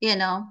was,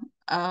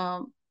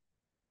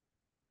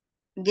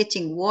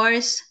 getting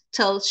worse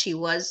till she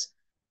was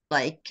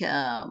like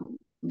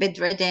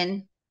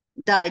bedridden,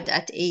 died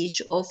at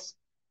age of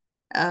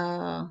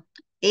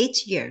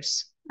 8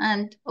 years.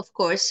 And of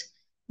course,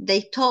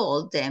 they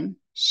told them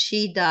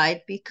she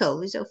died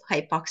because of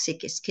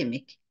hypoxic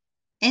ischemic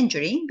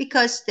injury,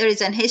 because there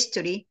is an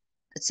history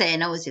of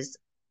cyanosis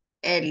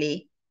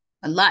early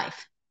in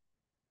life.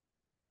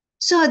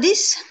 So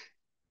this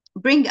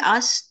brings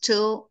us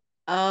to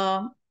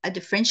a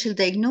differential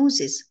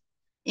diagnosis.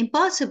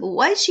 Impossible.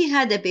 Why she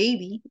had a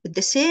baby with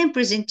the same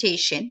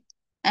presentation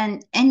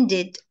and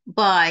ended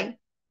by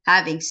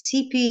having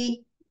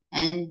CP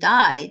and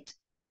died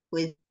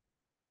with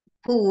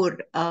poor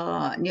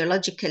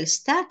neurological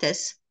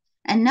status,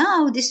 and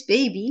now this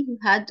baby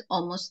had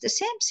almost the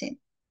same thing.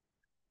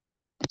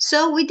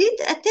 So we did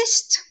a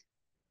test,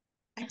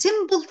 a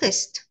simple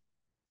test.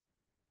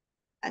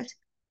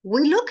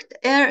 We looked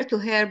air to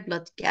hair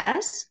blood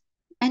gas,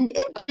 and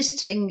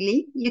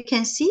interestingly, you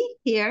can see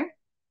here,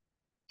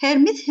 her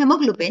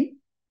methemoglobin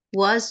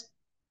was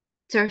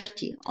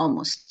 30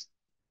 almost.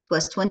 It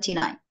was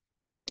 29.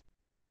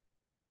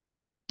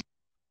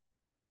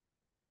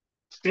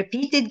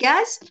 Repeated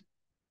gas,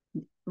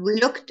 we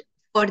looked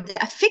for the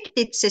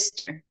affected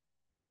sister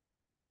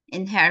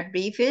in her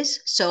previous.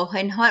 So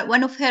in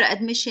one of her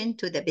admission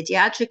to the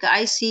pediatric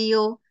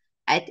ICU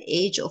at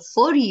age of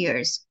 4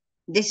 years,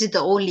 this is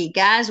the only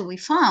gas we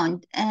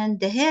found,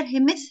 and her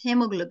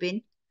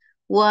methemoglobin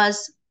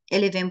was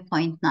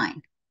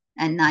 11.9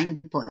 and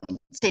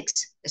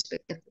 9.6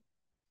 respectively.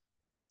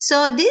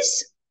 So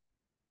this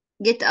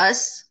get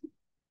us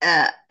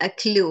a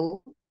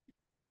clue.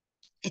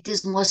 It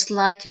is most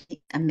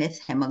likely a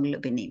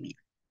methemoglobinemia.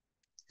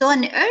 So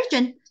an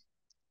urgent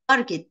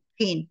target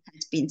gene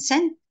has been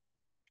sent,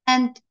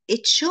 and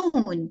it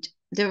showed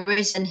there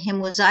is an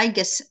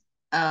homozygous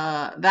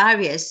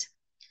various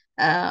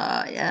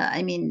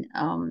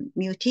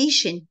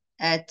mutation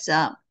at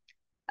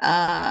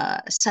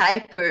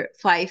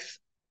CYPR5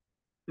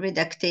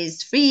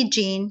 reductase 3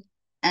 gene,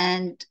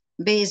 and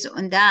based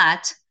on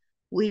that,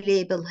 we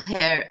label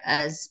her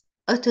as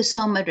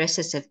autosomal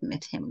recessive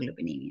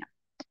methemoglobinemia.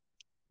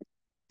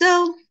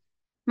 So,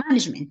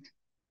 management.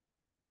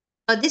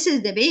 So this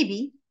is the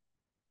baby.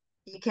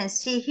 You can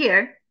see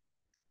here,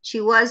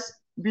 she was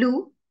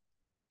blue,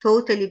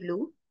 totally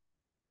blue,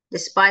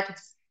 despite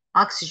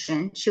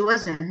oxygen. She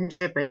wasn't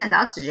 100%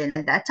 oxygen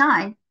at that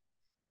time.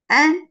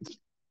 And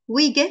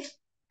we gave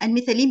an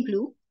methylene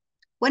blue,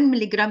 1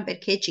 milligram per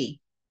kg.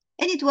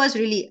 And it was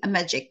really a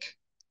magic.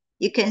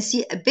 You can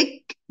see a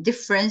big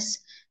difference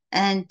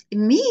and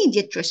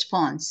immediate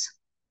response.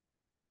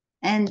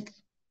 And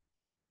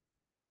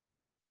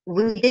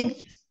we did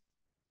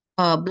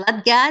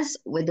blood gas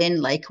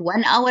within like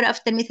 1 hour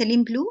after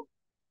methylene blue,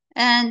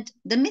 and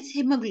the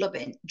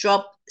methemoglobin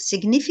dropped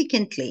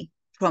significantly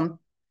from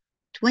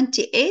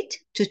 28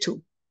 to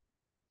 2.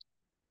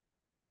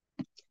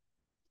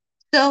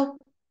 So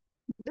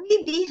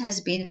baby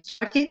has been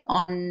started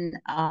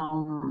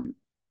on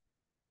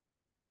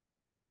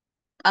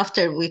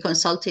after we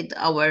consulted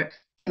our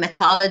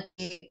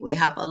hematology. We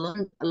have a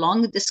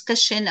long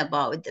discussion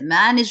about the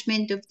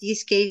management of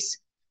these cases,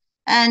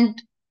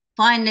 and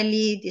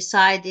finally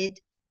decided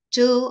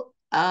to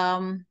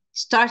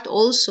start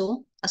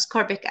also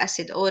ascorbic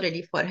acid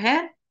orally for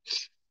her.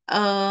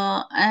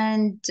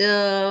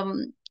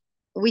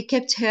 We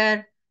kept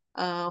her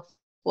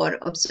for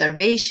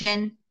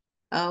observation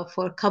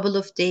for a couple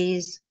of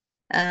days.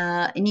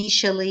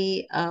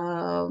 Initially,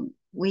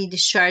 we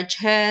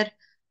discharged her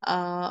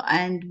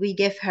and we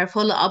gave her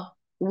follow-up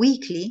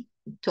weekly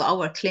to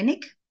our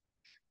clinic.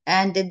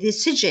 and the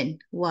decision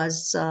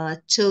was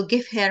to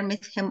give her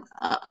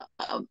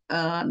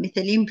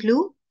methylene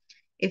blue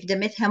if the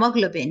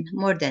methemoglobin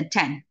more than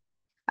 10.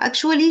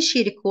 Actually,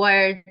 she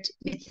required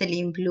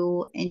methylene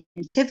blue in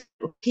several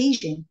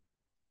occasions,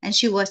 and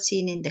she was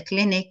seen in the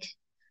clinic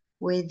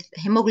with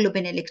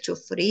hemoglobin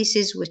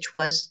electrophoresis, which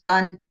was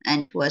done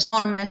and it was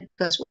normal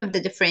because one of the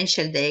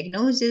differential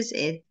diagnoses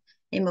is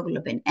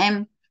hemoglobin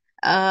M.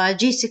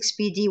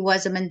 G6PD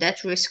was a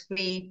mandatory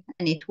screen,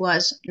 and it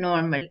was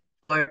normal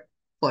for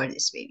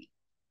this baby.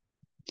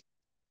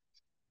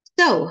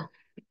 So,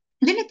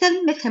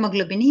 congenital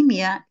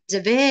methemoglobinemia is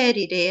a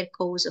very rare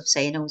cause of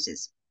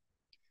cyanosis.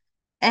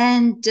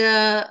 And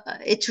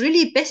it's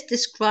really best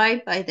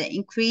described by the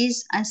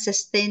increased and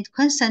sustained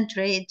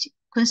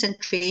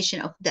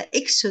concentration of the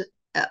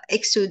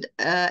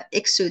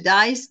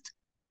exudized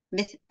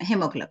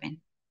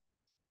hemoglobin.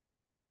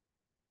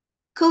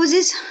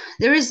 Causes,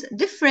 there is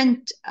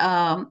different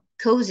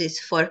causes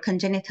for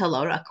congenital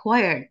or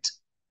acquired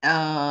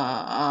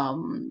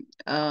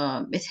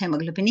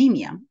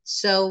methemoglobinemia.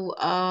 So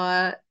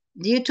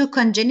due to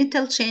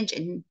congenital change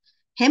in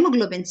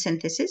hemoglobin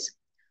synthesis,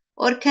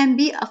 or can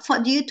be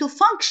due to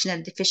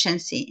functional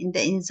deficiency in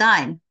the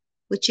enzyme,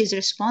 which is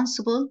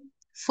responsible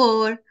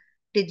for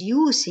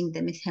reducing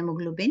the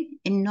methemoglobin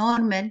in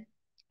normal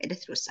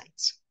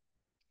erythrocytes.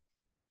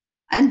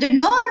 Under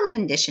normal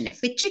condition,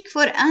 if we check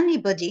for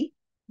anybody,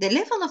 the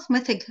level of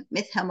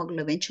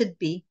methemoglobin should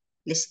be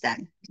less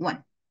than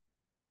 1.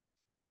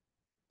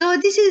 So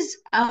this is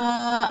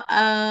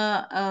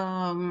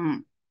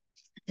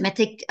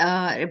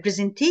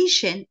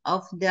representation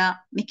of the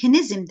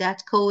mechanism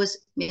that cause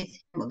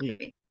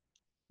methemoglobin.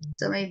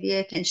 So maybe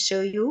I can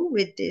show you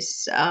with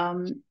this.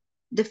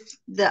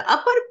 The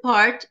upper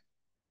part,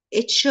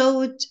 it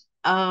showed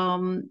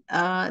the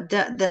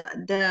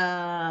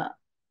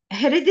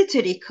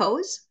hereditary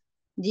cause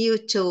due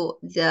to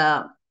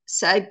the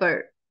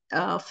cyber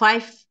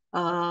 5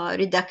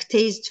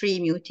 reductase 3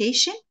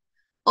 mutation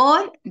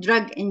or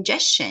drug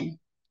ingestion,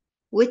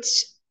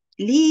 which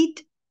lead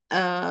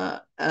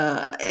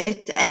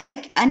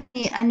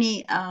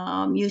any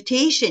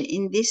mutation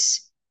in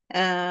this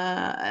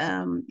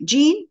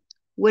gene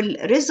will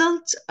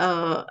result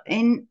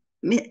in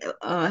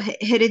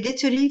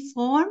hereditary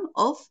form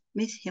of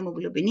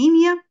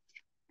methemoglobinemia,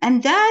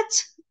 and that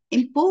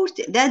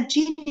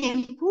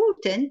gene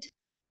important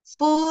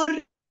for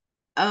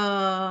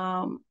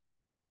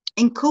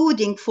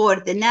encoding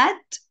for the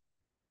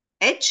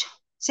NADH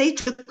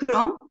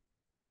cytochrome,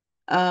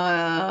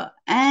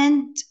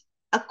 and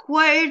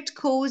acquired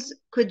cause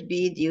could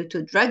be due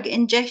to drug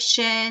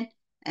injection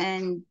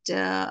and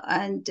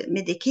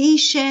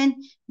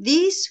medication.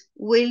 These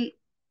will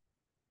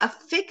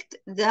affect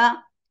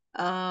the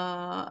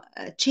NADH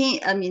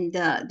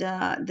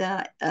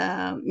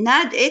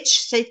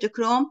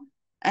cytochrome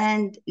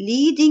and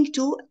leading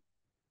to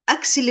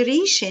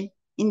acceleration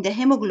in the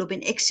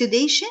hemoglobin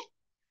exudation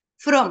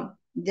from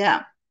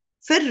the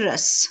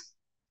ferrous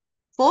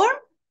form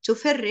to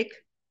ferric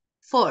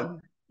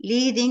form,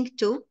 leading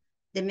to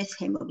the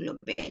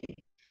methemoglobin.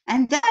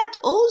 And that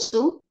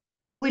also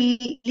will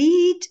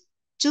lead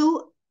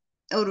to,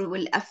 or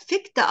will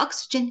affect the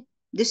oxygen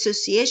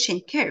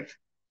dissociation curve,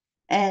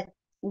 and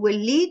will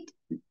lead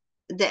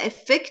the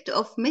effect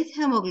of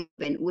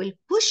methemoglobin will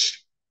push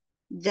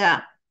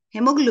the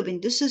hemoglobin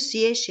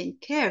dissociation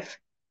curve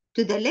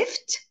to the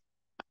left,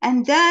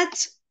 and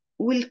that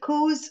will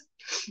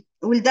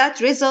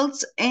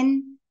results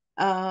in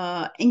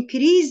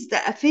increase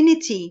the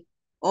affinity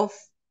of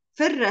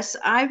ferrous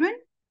iron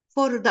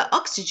for the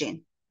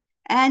oxygen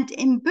and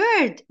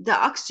impaired the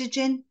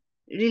oxygen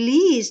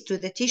release to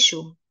the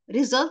tissue,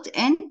 result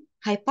in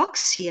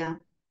hypoxia.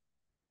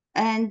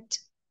 And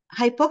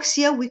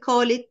hypoxia, we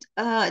call it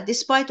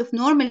despite of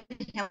normal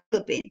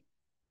hemoglobin.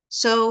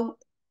 So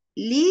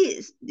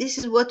this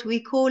is what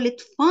we call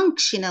it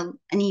functional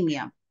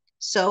anemia.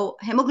 So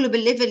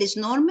hemoglobin level is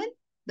normal,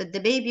 but the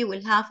baby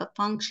will have a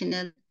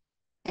functional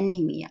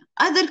anemia.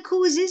 Other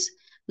causes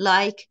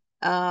like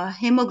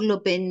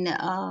hemoglobin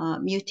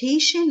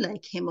mutation,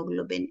 like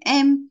hemoglobin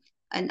M,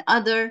 and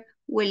other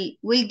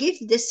will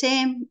give the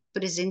same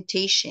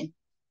presentation.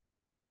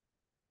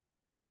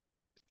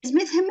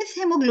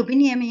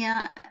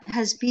 Methemoglobinemia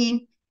has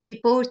been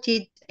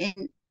reported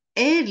in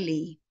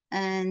early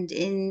and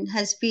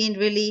has been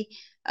really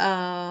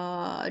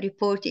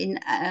reported in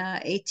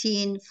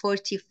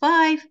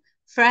 1845.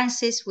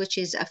 Francis, which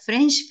is a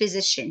French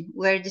physician,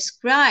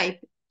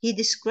 he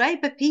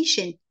described a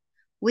patient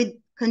with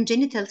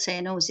congenital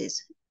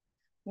cyanosis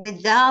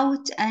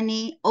without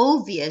any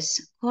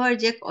obvious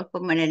cardiac or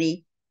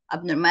pulmonary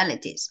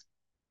abnormalities.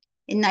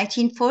 In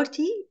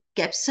 1940,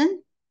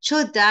 Gibson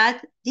showed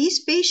that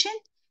these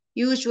patients,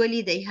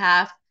 usually they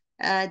have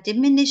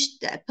diminished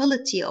the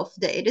ability of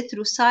the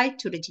erythrocyte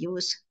to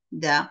reduce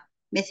the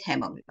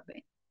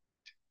methemoglobin.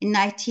 In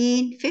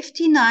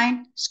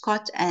 1959,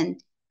 Scott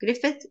and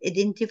Griffith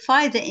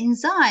identified the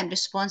enzyme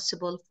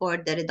responsible for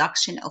the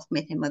reduction of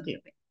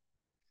methemoglobin.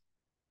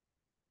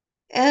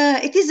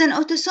 It is an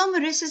autosomal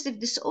recessive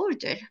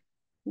disorder,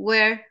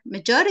 where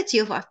majority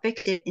of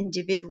affected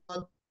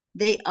individuals,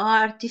 they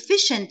are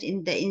deficient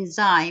in the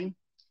enzyme,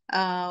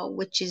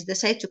 which is the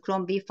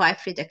cytochrome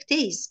B5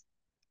 reductase,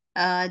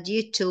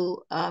 due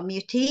to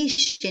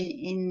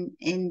mutation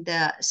in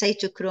the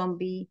cytochrome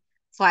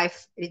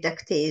B5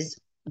 reductase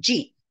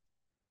gene.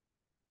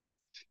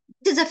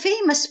 It is a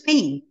famous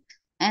paint,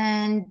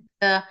 and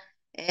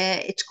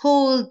it's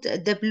called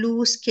the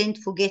blue skin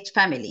forget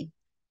family.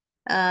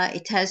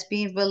 It has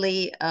been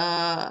really,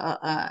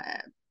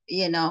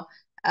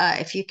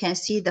 if you can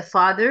see the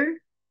father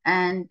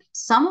and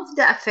some of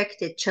the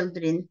affected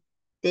children,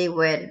 they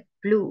were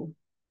blue.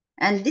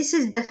 And this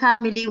is the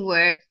family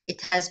where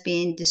it has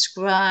been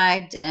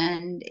described,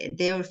 and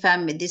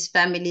this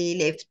family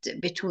lived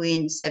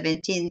between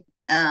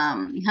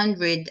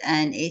 1700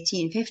 and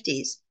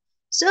 1850s.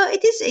 So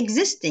it is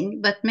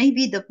existing, but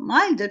maybe the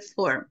milder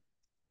form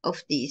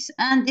of these.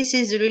 And this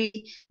is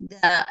really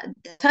the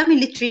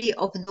family tree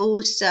of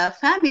those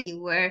family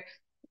where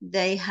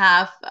they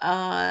have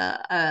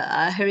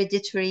a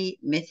hereditary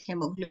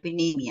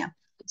methemoglobinemia.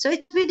 So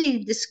it's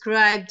really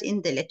described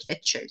in the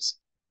literatures.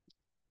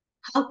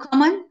 How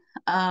common?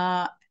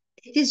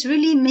 It is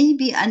really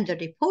maybe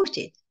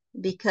underreported,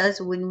 because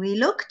when we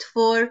looked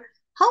for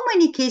how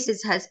many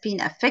cases has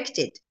been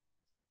affected,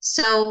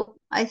 so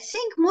I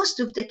think most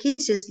of the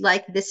cases,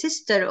 like the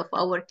sister of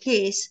our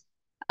case,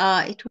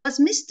 it was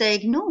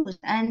misdiagnosed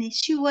and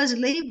she was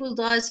labeled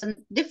as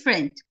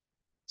different.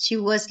 She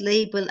was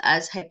labeled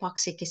as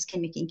hypoxic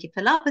ischemic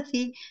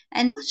encephalopathy,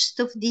 and most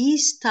of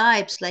these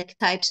types, like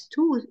types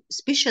 2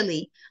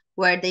 especially,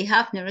 where they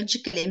have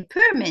neurological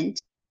impairment,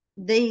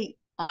 they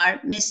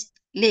are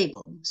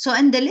mislabeled. So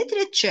in the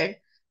literature,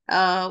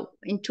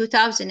 in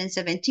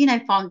 2017,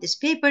 I found this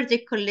paper. They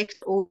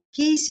collect all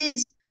cases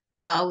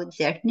with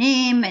their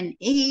name and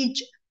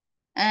age,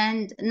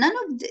 and not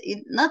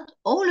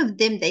all of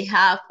them, they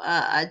have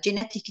a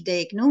genetic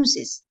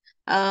diagnosis.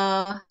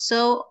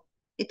 So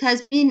it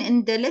has been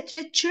in the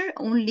literature,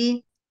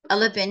 only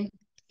 11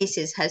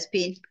 cases has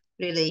been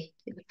really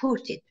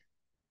reported.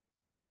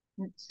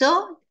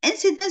 So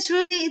incidence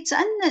really, it's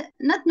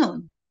not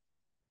known,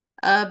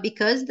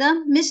 because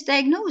the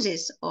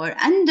misdiagnosis or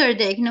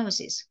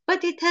underdiagnosis,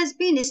 but it has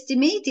been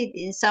estimated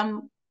in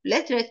some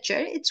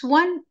literature, it's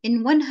 1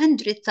 in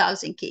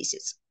 100,000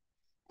 cases.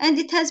 And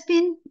it has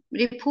been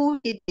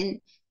reported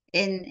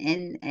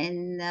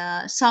in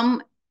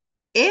some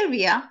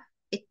area,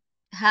 it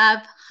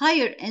have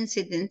higher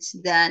incidence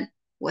than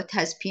what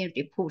has been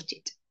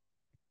reported.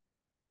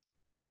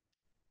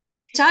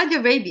 Saudi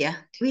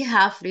Arabia, we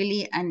have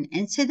really an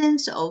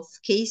incidence of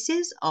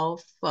cases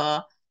of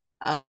or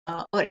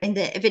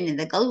even in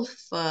the Gulf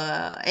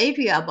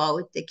area,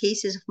 about the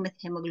cases of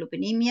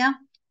methemoglobinemia.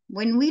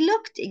 When we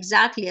looked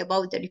exactly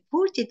about the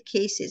reported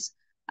cases,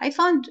 I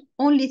found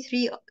only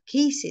 3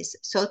 cases.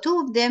 So 2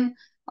 of them,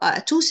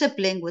 two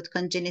siblings with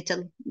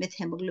congenital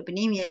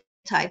methemoglobinemia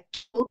type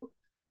 2,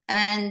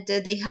 and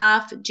they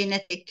have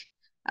genetic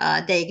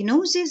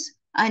diagnosis,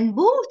 and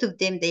both of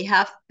them, they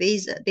have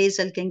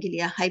basal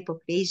ganglia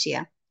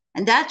hypoplasia.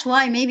 And that's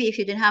why maybe if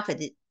you didn't have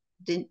a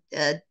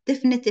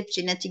definitive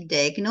genetic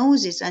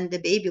diagnosis, and the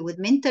baby with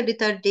mental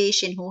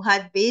retardation who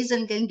had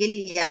basal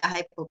ganglia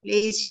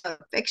hypoplasia or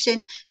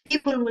affection,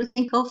 people will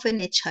think of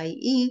an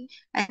HIE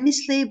and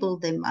mislabel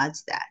them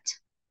as that.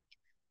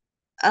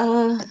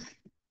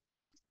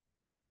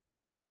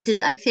 This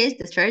is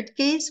the 3rd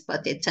case,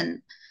 but it's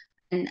an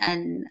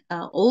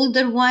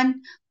older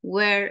one,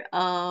 where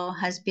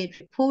has been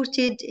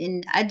reported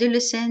in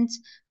adolescents,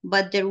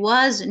 but there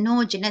was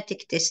no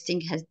genetic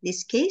testing as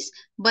this case,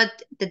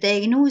 but the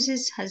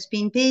diagnosis has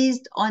been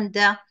based on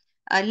the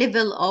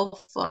level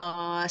of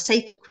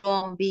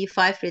cytochrome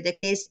B5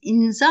 reductase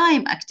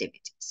enzyme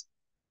activities.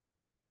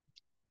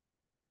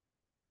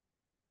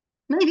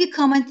 Maybe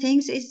common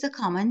things is the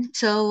common.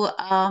 So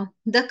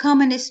the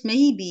commonest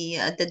may be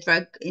the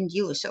drug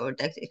induced or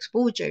the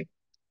exposure.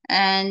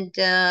 And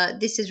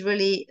this is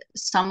really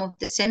some of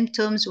the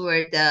symptoms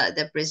were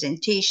the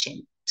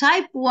presentation.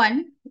 Type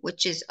 1,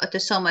 which is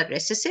autosomal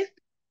recessive,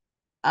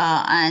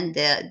 and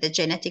the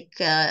genetic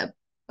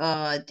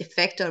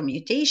defect or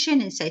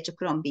mutation in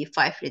cytochrome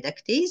B5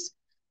 reductase,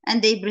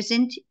 and they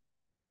present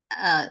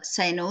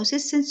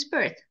cyanosis since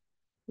birth.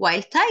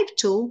 While type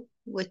 2,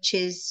 which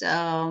is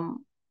the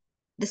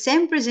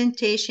same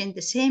presentation,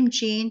 the same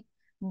gene,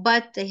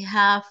 but they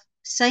have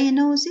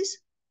cyanosis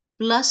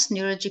plus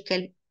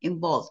neurological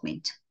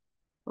involvement.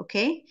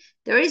 Okay,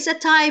 there is a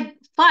type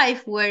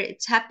 5 where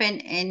it's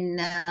happened in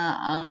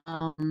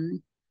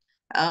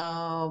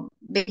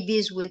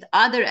babies with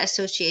other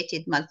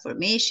associated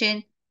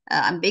malformation,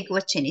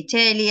 ambiguous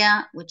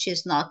genitalia, which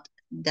is not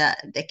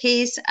the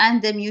case,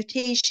 and the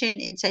mutation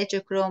in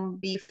cytochrome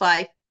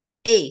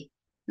B5A,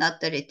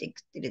 not the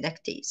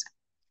reductase.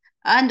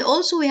 And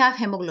also we have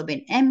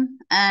hemoglobin M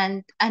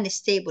and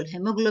unstable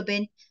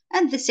hemoglobin,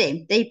 and the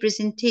same, they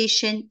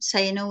presentation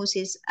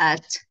cyanosis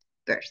at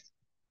birth.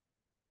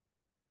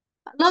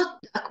 A lot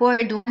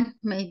acquired one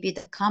may be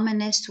the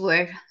commonest,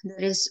 where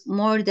there is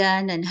more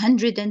than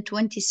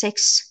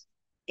 126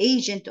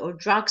 agent or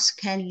drugs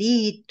can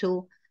lead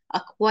to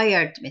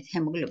acquired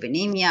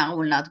methemoglobinemia. I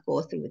will not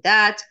go through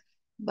that,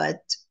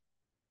 but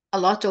a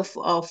lot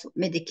of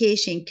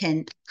medication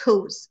can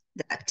cause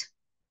that.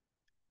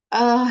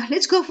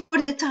 Let's go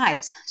for the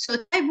types. So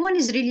type 1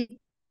 is really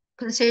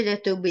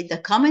considered to be the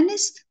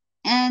commonest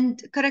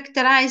and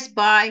characterized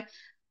by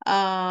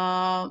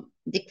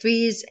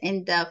decrease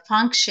in the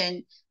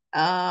function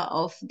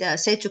of the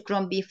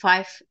cytochrome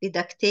B5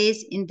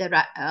 reductase in the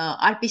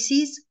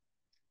RBCs,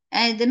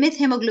 and the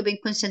methemoglobin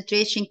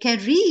concentration can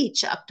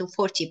reach up to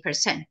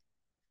 40%.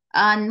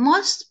 And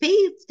most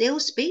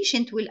those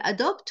patients will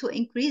adopt to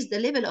increase the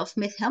level of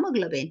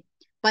methemoglobin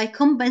by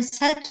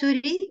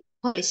compensatory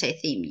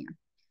polycythemia.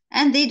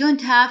 And they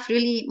don't have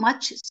really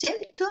much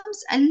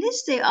symptoms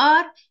unless they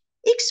are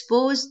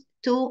exposed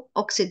to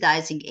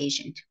oxidizing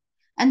agent.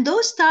 And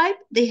those type,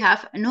 they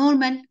have a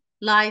normal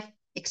life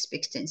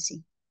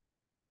expectancy.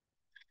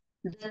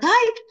 The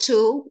type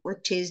 2,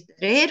 which is the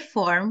rare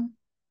form,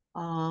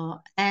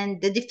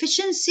 and the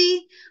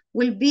deficiency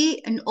will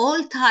be in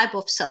all type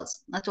of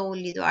cells, not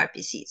only the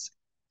RBCs.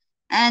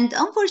 And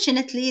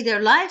unfortunately,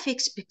 their life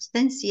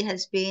expectancy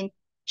has been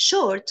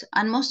short,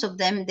 and most of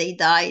them, they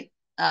die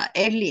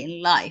early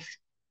in life.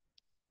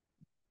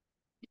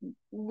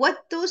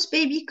 What those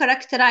baby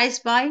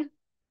characterized by?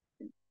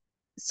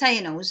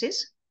 Cyanosis,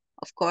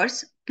 of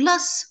course,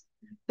 plus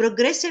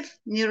progressive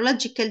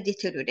neurological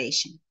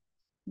deterioration.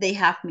 They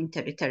have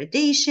mental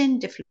retardation,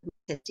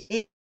 developmental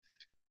delay.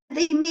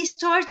 They may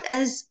start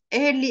as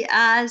early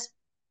as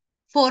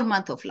 4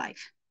 months of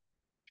life,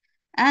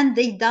 and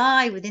they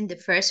die within the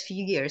first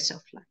few years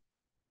of life.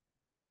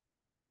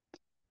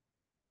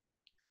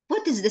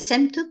 What is the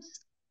symptoms?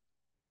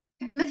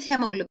 With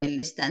hemoglobin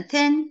less than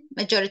 10,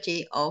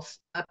 majority of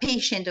a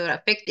patient or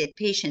affected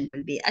patient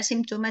will be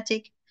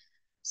asymptomatic.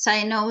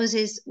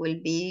 Cyanosis will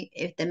be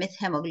if the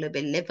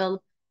methemoglobin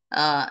level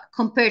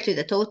compared to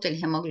the total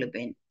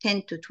hemoglobin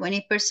 10 to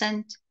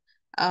 20%.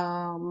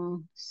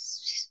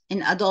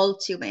 In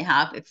adults, you may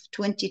have if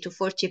 20 to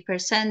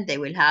 40%, they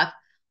will have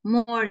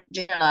more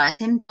generalized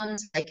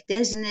symptoms like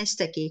dizziness,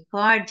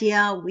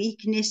 tachycardia,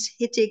 weakness,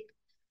 headache,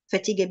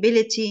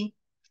 fatigability.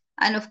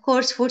 And of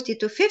course, 40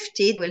 to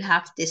 50 will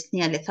have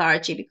dyspnea,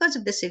 lethargy because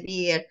of the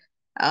severe,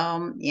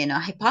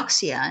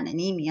 hypoxia and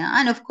anemia.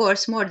 And of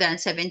course, more than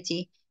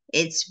 70,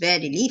 it's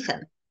very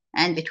lethal.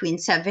 And between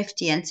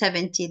 50 and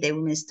 70, they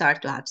will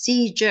start to have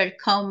seizure,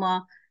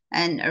 coma,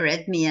 and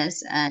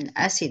arrhythmias and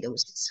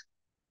acidosis.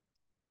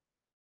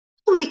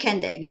 We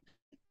can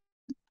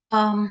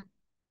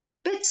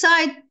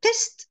bedside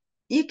test.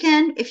 You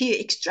can, if you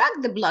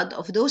extract the blood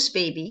of those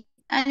baby,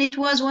 and it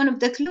was one of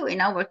the clue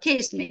in our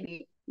case,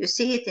 maybe you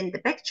see it in the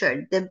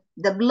picture,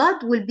 the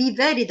blood will be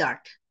very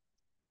dark.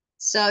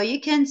 So you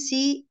can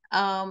see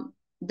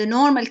the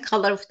normal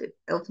color of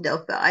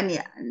any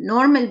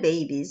normal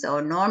babies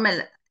or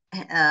normal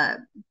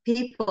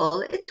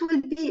people, it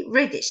will be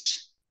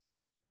reddish.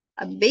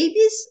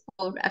 Babies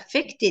or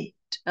affected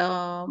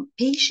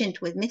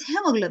patient with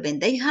methemoglobin,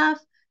 they have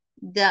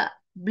the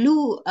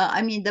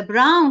the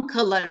brown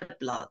color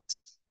blood.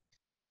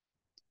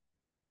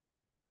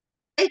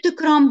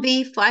 Cytochrome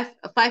B5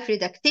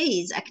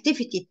 reductase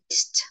activity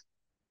test.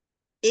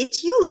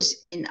 It's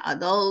used in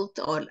adult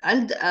or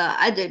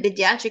other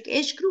pediatric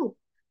age group,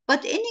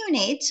 but in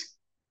neonates,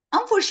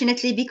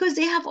 unfortunately, because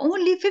they have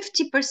only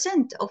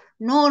 50% of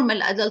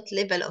normal adult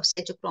level of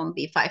cytochrome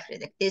B5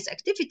 reductase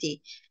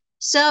activity,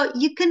 so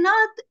you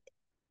cannot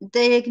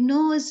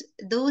diagnose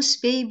those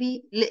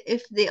baby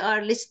if they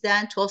are less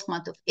than 12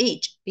 months of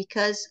age,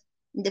 because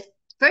the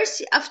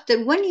first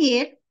after 1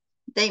 year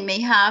they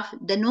may have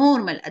the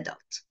normal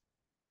adult.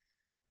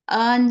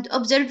 And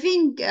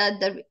observing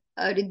the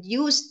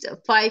reduced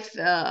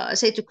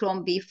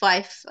cytochrome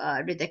B5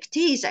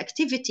 reductase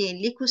activity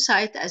in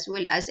leukocyte as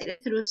well as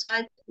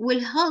erythrocyte will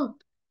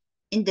help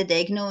in the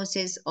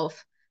diagnosis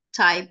of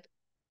type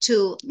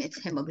 2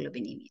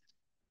 methemoglobinemia.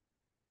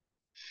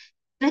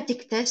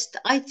 Genetic test,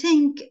 I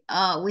think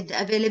with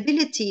the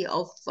availability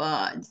of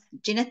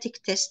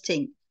genetic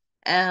testing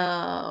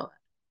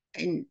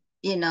in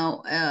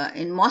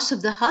most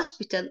of the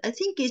hospital, I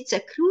think it's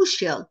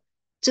crucial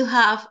to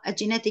have a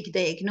genetic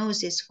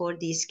diagnosis for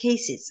these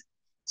cases.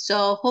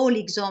 So whole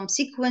exome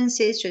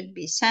sequences should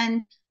be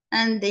sent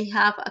and they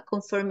have a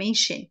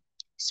confirmation,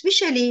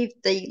 especially if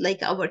they,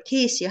 like our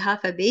case, you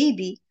have a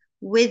baby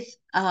with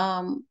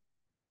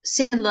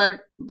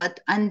similar but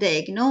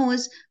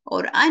undiagnosed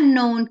or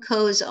unknown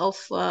cause of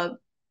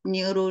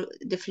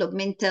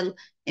neurodevelopmental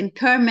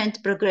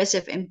impairment,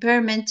 progressive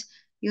impairment.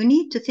 You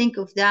need to think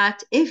of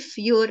that if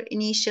your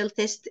initial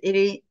test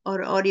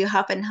or you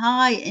have a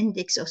high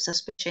index of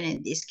suspicion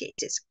in these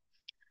cases.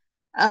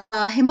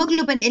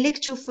 Hemoglobin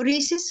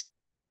electrophoresis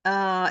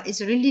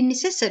is really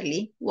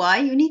necessary. Why?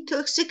 You need to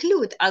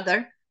exclude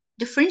other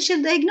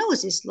differential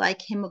diagnoses like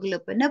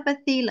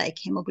hemoglobinopathy, like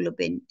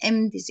hemoglobin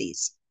M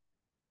disease.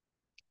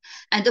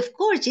 And of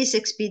course,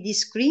 G6PD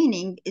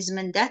screening is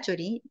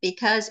mandatory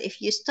because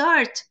if you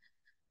start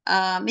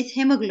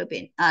methylene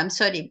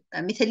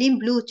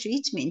blue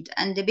treatment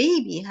and the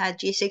baby had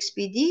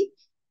G6PD,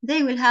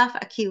 they will have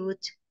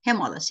acute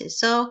hemolysis.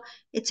 So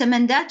it's a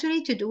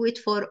mandatory to do it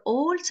for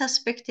all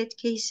suspected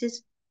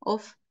cases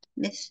of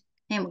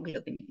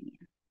methemoglobinemia.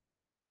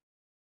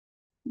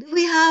 Do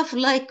we have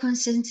like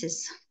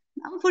consensus?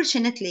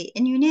 Unfortunately,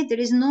 in UNAID, there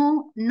is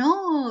no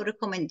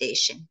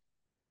recommendation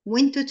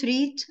when to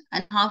treat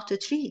and how to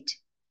treat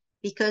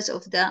because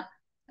of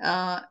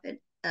uh,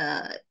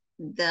 uh,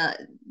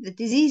 the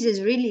disease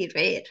is really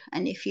rare.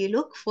 And if you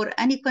look for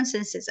any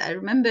consensus, I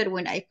remember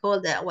when I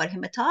called our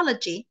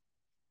hematology,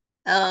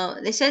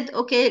 they said,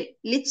 okay,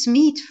 let's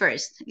meet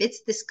first,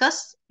 let's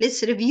discuss,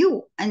 let's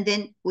review, and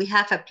then we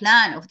have a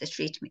plan of the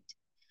treatment.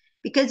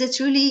 Because it's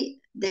really,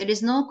 there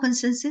is no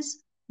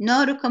consensus,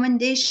 no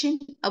recommendation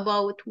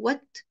about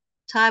what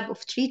type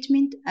of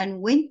treatment and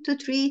when to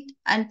treat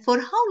and for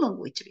how long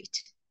we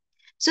treat.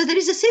 So there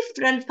is a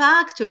several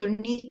factor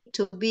need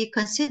to be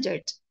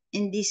considered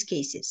in these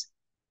cases,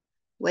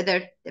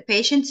 whether the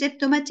patient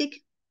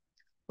symptomatic,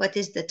 what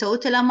is the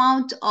total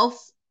amount of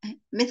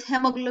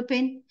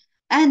methemoglobin,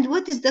 and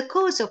what is the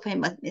cause of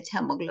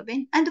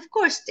methemoglobin, and of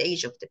course the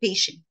age of the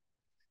patient.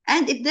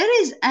 And if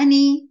there is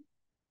any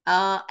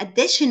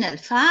additional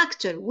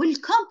factor will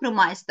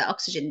compromise the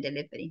oxygen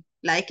delivery,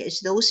 like if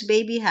those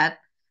baby have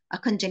a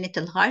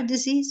congenital heart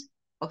disease,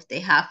 or if they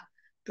have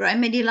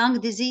primary lung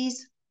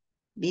disease,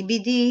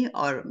 BBD,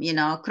 or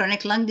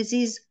chronic lung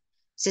disease,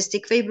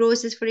 cystic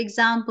fibrosis, for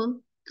example,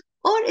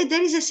 or if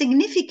there is a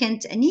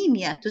significant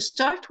anemia to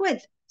start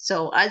with.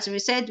 So as we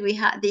said,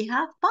 they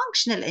have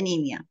functional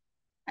anemia,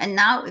 and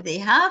now if they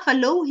have a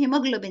low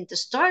hemoglobin to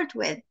start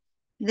with,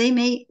 they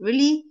may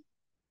really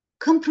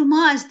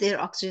compromise their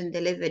oxygen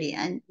delivery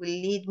and will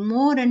lead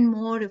more and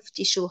more of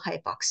tissue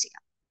hypoxia.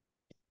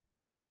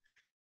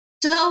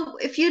 So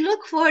if you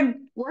look for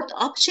what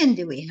option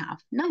do we have,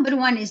 number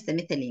one is the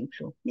methylene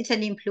blue.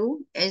 Methylene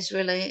blue is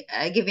really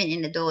given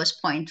in a dose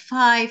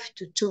 0.5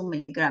 to 2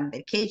 milligram per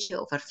kg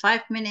over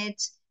 5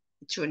 minutes.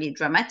 It's really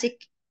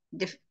dramatic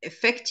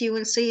effect, you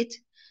will see it.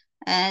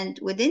 And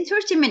within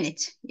 30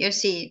 minutes, you'll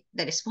see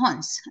the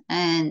response.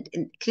 And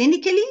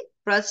clinically,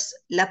 plus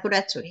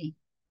laboratory.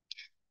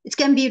 It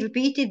can be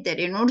repeated, there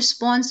is no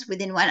response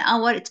within 1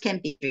 hour. It can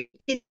be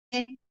repeated.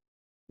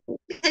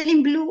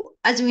 Methylene blue,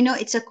 as we know,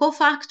 it's a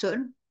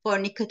cofactor for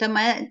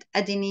nicotinamide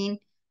adenine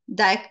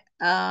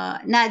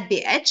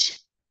NADPH.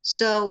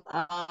 So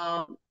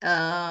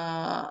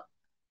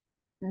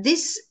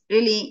this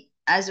really,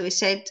 as we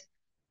said,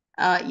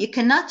 you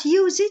cannot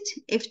use it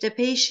if the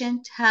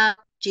patient has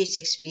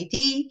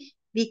G6PD,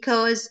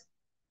 because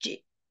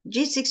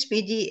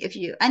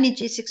G6PD, any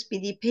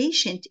G6PD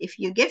patient, if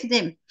you give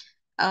them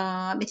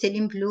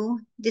methylene blue,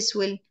 this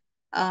will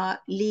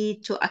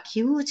lead to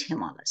acute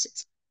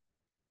hemolysis.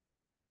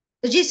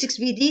 The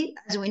G6PD,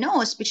 as we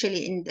know,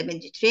 especially in the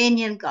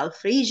Mediterranean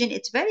Gulf region,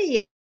 it's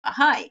very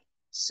high.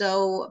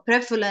 So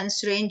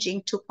prevalence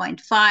ranging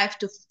 2.5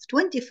 to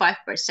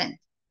 25%.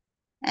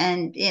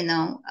 And,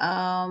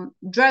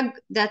 drugs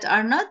that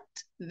are not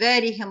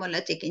very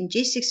hemolytic in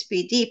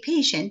G6PD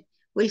patient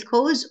will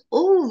cause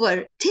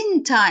over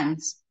 10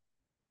 times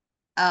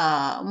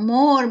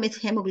more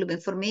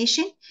methemoglobin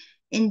formation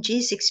in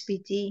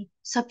G6PD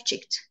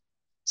subject.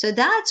 So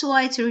that's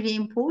why it's really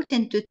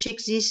important to check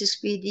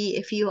G6PD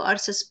if you are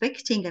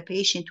suspecting a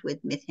patient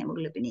with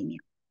methemoglobinemia.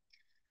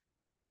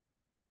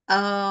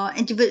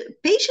 And the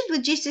patient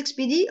with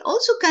G6PD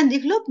also can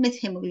develop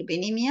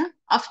methemoglobinemia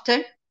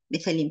after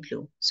methylene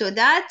blue. So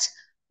that's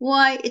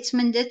why it's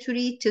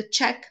mandatory to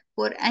check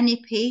for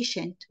any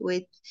patient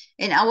with,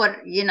 in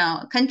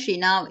our country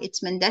now,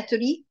 it's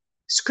mandatory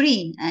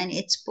screen, and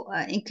it's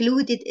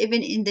included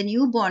even in the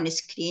newborn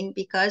screen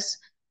because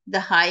the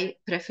high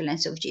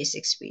prevalence of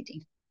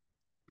G6PD.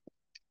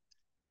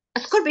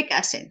 Ascorbic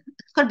acid.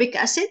 Ascorbic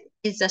acid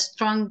is a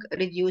strong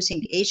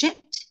reducing agent,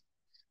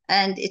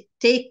 and it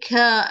take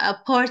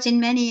part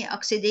in many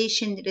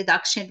oxidation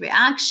reduction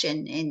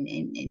reaction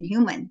in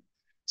human.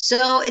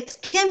 So it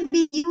can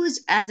be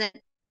used as an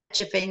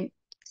adjuvant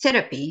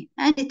therapy,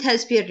 and it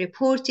has been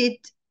reported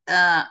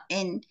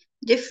in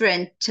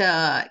different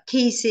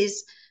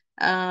cases,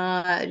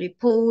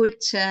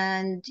 reports,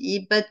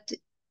 but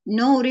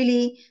no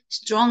really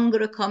strong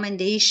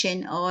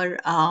recommendation or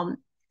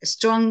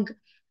strong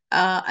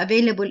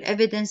available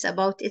evidence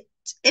about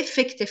its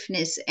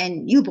effectiveness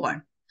in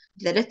newborn.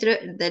 The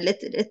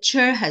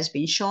literature has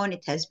been shown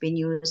it has been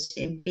used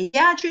in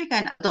pediatric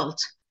and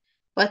adult,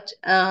 but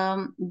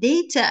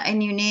data in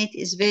neonate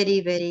is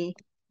very, very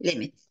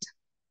limited.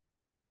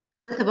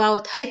 What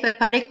about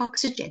hyperbaric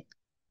oxygen?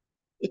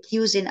 It's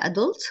used in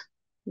adult,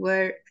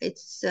 where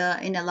it's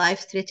in a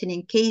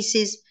life-threatening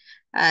cases,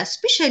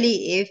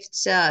 especially if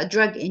it's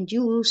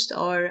drug-induced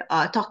or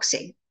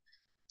toxic.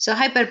 So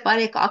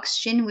hyperbaric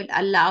oxygen will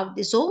allow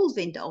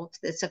dissolving of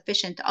the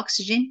sufficient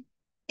oxygen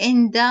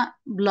in the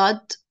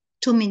blood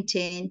to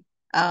maintain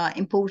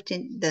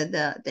important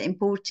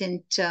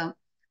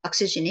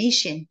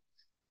oxygenation.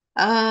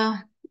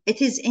 It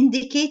is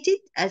indicated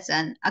as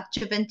an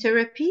adjuvant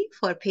therapy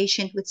for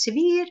patients with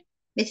severe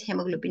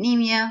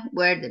methemoglobinemia,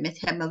 where the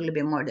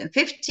methemoglobin more than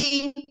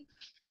 50,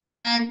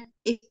 and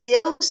in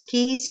those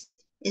cases,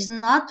 is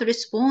not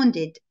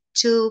responded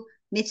to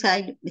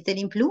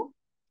methylene blue,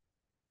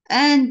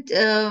 and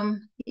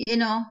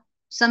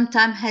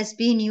sometimes has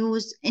been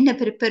used in a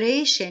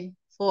preparation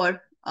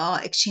for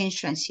exchange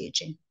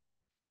transfusion.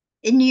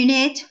 In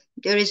neonate,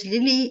 there is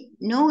really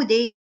no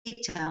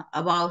data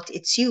about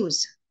its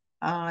use.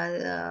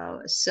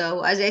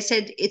 So as I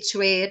said, it's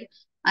rare,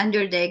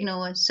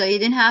 underdiagnosed, so you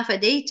didn't have a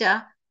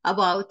data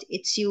about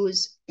its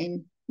use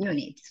in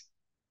neonates.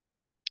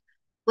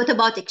 What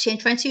about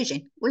exchange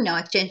transfusion? We know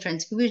exchange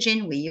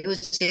transfusion, we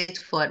use it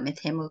for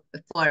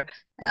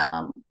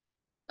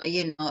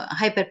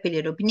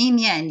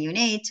hyperbilirubinemia and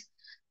neonate.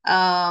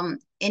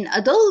 In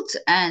adult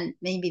and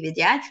maybe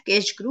pediatric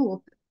age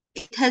group,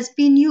 it has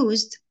been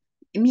used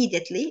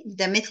immediately.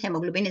 The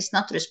methemoglobin is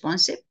not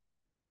responsive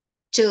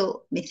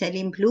to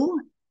methylene blue,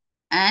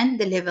 and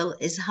the level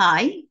is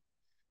high,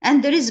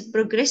 and there is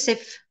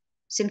progressive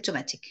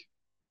symptomatic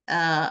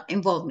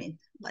involvement,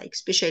 like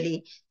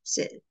especially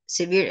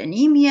severe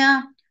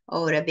anemia,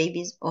 or a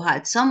baby who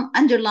had some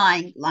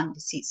underlying lung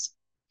disease.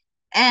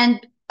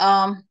 And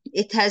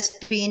it has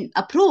been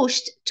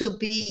approached to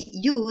be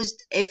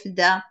used if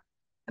the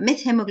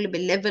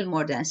methemoglobin level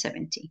more than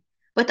 70.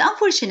 But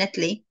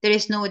unfortunately, there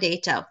is no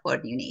data for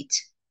neonate.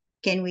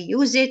 Can we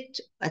use it?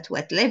 At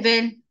what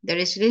level? There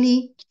is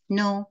really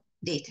no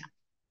data.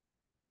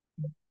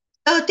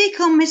 So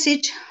take-home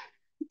message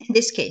in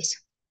this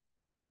case.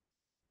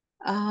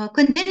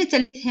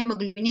 Congenital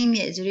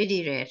hemoglobinemia is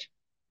really rare.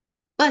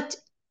 But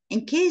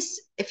in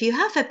case, if you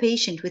have a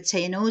patient with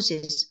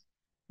cyanosis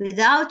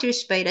without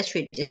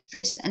respiratory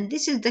distress, and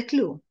this is the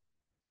clue,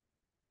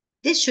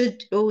 this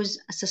should raise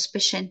a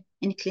suspicion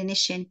in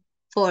clinician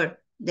for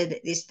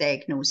this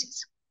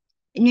diagnosis.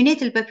 In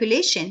neonatal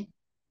population,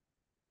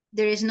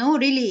 there is no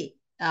really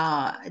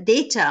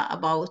data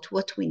about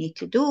what we need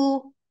to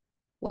do,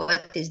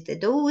 what is the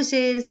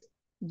doses,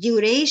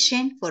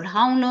 duration, for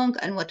how long,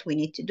 and what we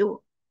need to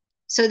do.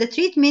 So the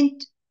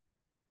treatment,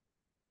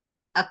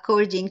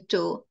 according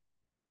to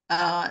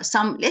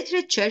some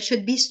literature,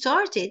 should be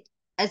started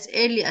as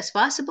early as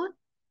possible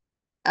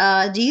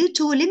due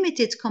to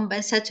limited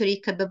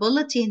compensatory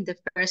capability in the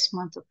first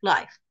month of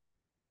life.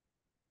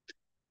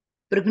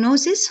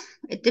 Prognosis,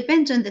 it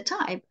depends on the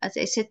type. As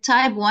I said,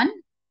 type 1,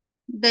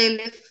 they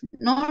live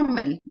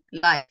normal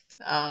life,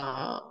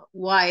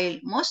 while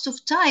most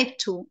of type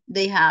 2,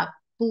 they have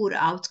poor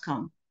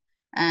outcome,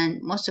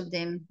 and most of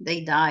them,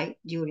 they die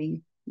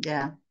during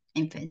the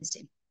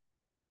infancy.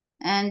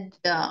 And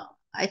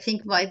I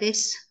think by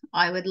this,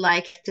 I would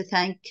like to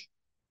thank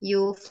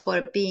you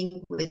for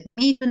being with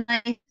me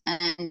tonight,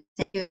 and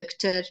thank you,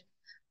 Dr.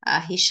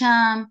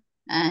 Hisham,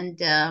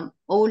 and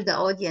all the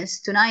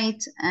audience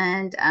tonight,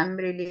 and I'm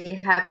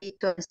really happy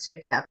to answer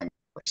if you have any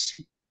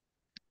question.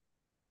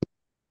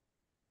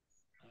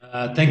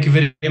 Thank you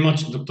very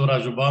much, Dr.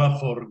 Jubara,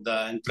 for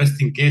the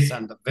interesting case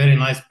and a very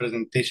nice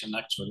presentation,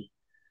 actually.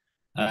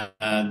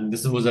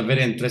 This was a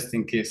very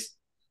interesting case.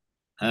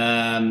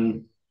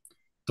 Dr.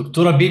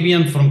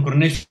 Bibian from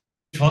Cornish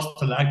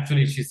Hospital,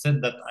 actually, she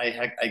said that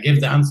I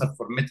gave the answer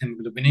for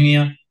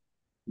methemoglobinemia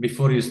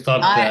before you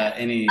start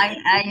any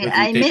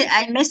presentation.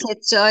 I missed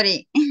it,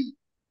 sorry.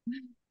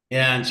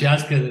 Yeah, and she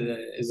asked,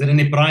 is there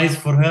any prize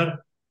for her?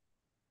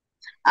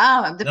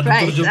 Oh, the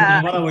prize. Dr.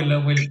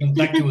 Jubara will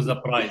contact you with a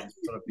prize,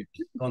 Dr.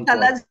 Bibian. Don't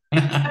worry.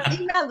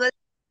 Email with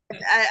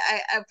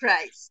a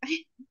prize.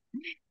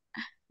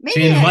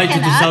 Maybe she invites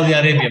you to Saudi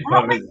Arabia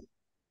for a visit.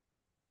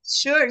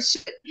 Sure.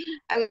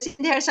 I will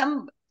send her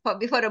some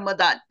before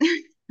Ramadan.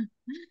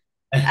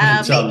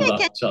 Inshallah, maybe I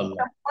can inshallah.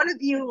 All of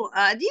you,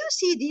 do you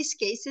see these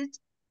cases,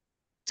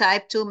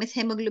 type 2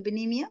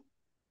 methemoglobinemia?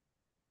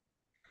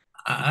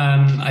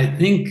 I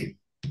think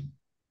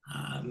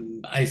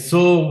I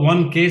saw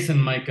one case in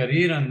my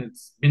career, and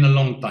it's been a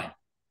long time.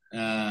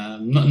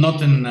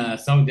 Not in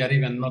Saudi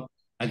Arabia,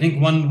 I think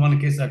one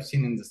case I've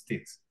seen in the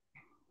States.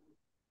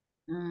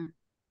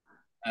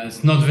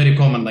 It's not very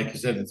common, like you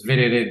said. It's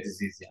very rare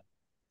disease, yeah.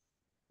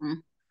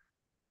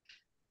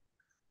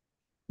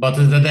 But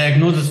the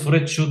diagnosis for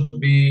it should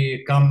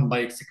be come by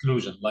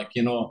exclusion. Like,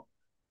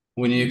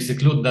 when you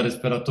exclude the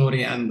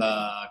respiratory and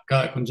the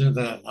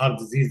congenital heart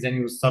disease, then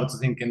you start to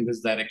think in this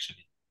direction.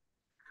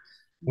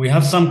 We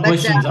have some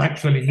questions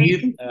actually here.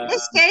 In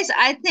this case,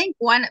 I think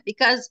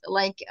because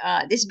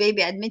this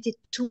baby admitted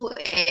 2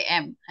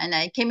 a.m. and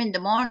I came in the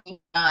morning,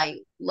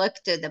 I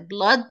looked at the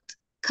blood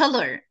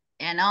color,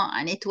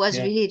 and it was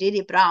really,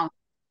 really brown.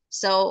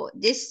 So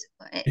this,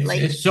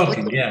 it's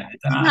shocking, yeah.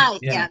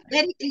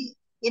 Very,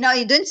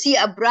 you don't see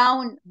a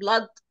brown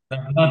blood. The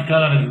blood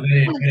color is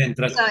very, very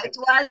interesting.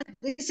 So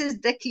this is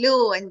the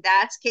clue in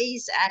that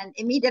case, and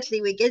immediately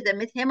we get the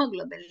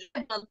methemoglobin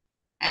level.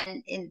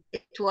 And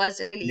it was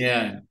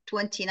really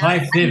 29.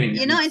 Life-saving.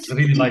 It's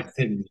really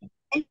life-saving.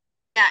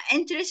 Yeah,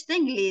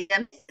 interestingly,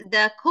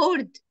 the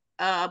cord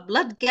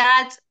blood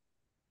gas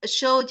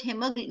showed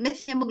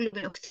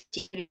methemoglobin of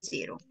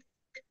 0.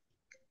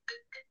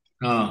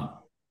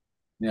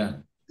 Yeah.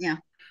 Yeah.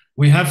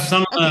 We have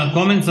some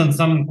comments and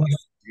some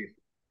questions here.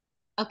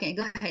 Okay,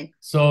 go ahead.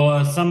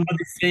 So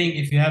somebody saying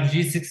if you have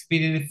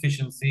G6PD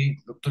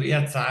deficiency, Dr.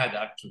 Iyad Saad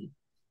actually,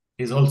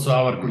 he's also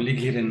our colleague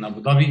here in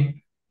Abu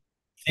Dhabi,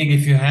 saying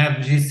if you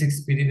have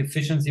G6PD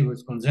deficiency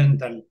with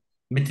congenital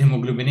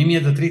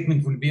methemoglobinemia, the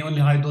treatment will be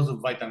only high dose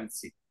of vitamin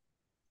C.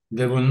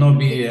 There will not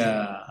be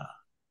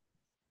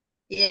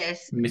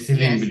Yes,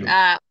 methylene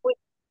yes. blue.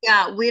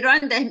 We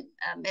run the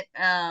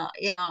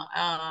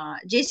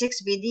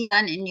G6PD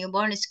done in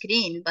newborn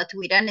screen, but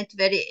we run it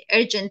very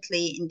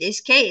urgently in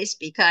this case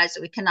because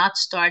we cannot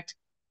start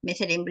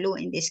methylene blue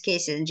in this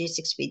case in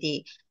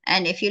G6PD.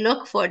 And if you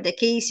look for the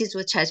cases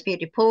which has been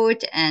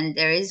reported, and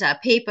there is a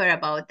paper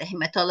about the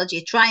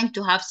hematology trying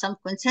to have some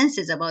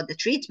consensus about the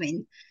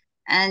treatment,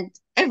 and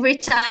every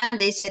time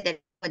they say that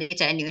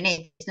data and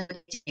unit is not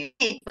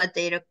unit, but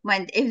they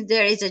recommend if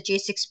there is a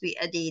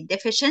G6PD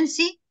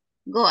deficiency,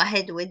 go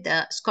ahead with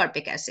the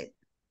ascorbic acid,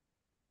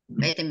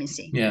 vitamin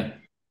C. Yeah.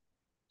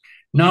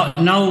 Now,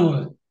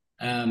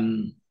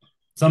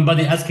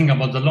 somebody asking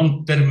about the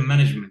long-term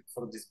management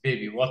for this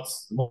baby.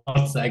 What's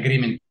the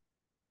agreement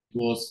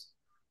was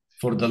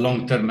for the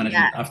long-term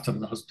management after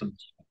the hospital?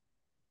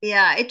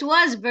 Yeah, it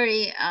was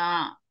very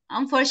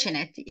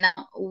unfortunate.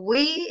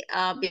 We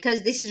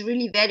because this is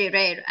really very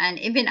rare, and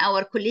even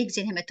our colleagues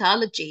in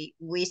hematology,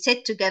 we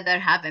sit together,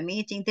 have a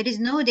meeting. There is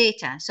no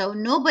data, so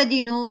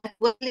nobody knows at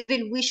what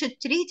level we should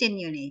treat in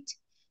unit.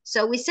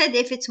 So we said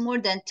if it's more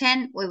than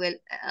 10, we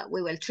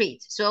will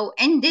treat. So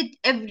ended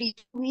every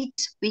 2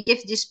 weeks we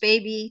give this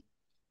baby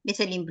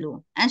methylene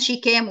blue, and she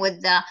came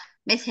with the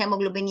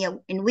methemoglobinemia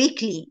in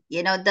weekly.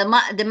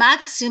 The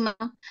maximum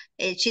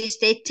she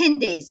stayed 10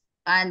 days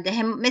and the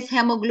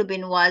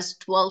methemoglobin was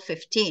 12,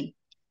 15.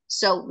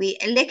 So we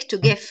elect to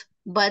give,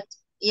 but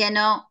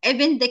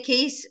even the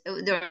case,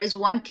 there is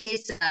one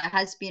case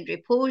has been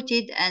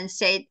reported and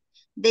said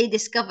they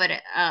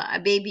discovered a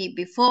baby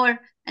before,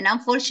 and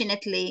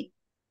unfortunately,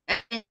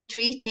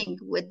 treating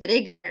with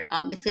regular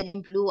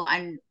methylene blue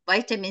and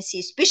vitamin C,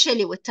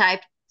 especially with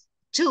type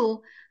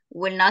 2,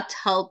 will not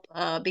help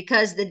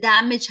because the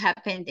damage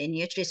happened in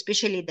uterus,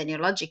 especially the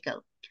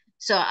neurological.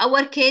 So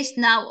our case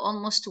now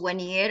almost 1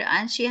 year,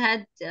 and she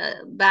had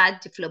bad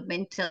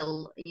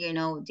developmental,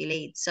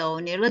 delayed. So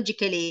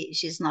neurologically,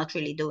 she's not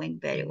really doing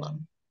very well.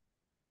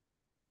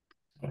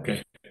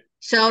 Okay.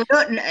 So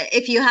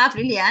if you have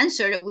really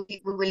answered,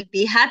 we will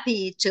be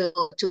happy to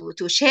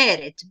share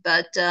it.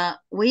 But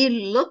we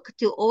look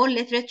to all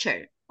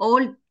literature,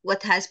 all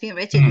what has been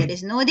written. There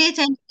is no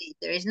data in UNAID.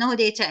 There is no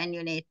data in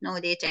UNAID, no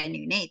data in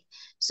UNAID.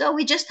 So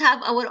we just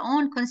have our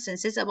own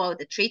consensus about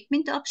the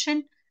treatment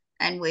option,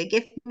 and we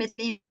give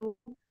methylene.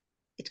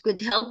 It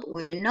could help,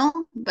 we know,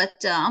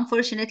 but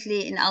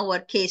unfortunately, in our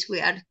case,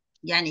 we are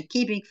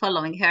keeping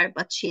following her,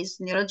 but she's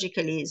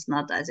neurologically is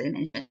not, as I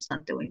mentioned, it's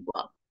not doing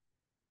well.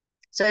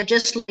 So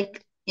just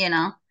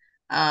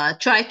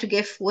try to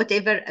give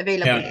whatever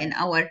available in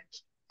our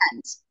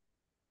hands.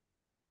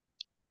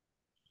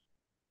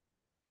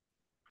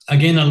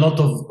 Again, a lot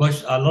of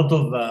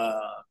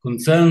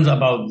concerns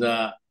about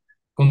the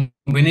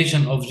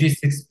combination of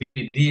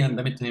G6PD and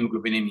the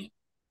methylhemoglobinemia.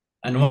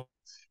 And what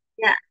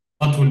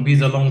will be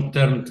the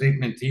long-term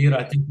treatment here?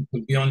 I think it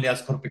will be only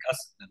ascorbic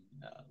acid and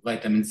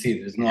vitamin C.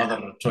 There's no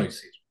other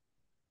choice here.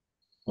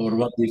 Or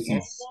what do you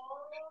think? Yes.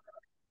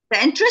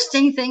 The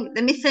interesting thing,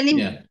 the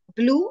methylene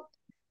blue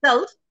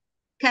itself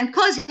can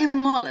cause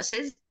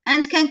hemolysis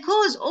and can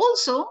cause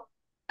also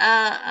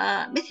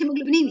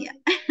methemoglobinemia.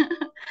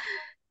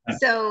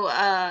 So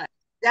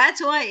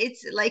that's why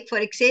it's like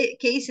for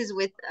cases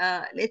with,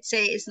 let's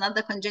say it's not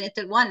the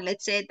congenital one,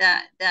 let's say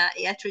the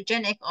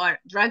iatrogenic or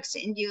drugs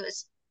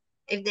induced.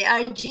 If they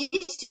are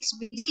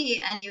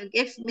G6PD and you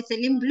give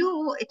methylene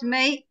blue, it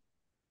may,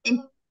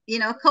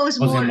 cause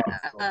more,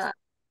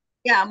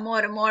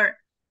 more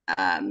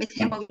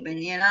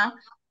methemoglobin.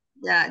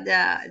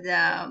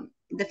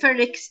 The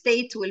ferric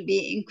state will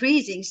be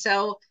increasing,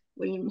 so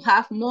we'll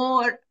have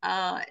more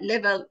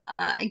level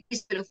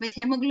increase of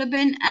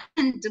methemoglobin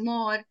and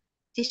more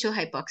tissue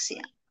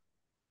hypoxia.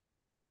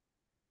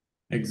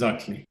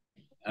 Exactly.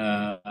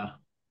 But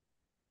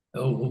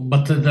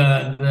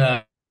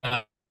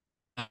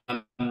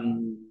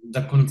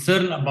the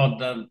concern about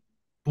the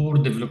poor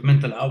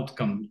developmental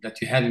outcome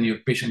that you had in your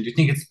patient, do you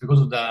think it's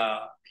because of the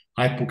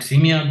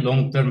hypoxemia,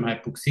 long-term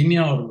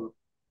hypoxemia,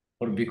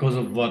 or because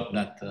of what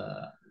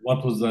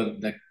was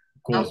the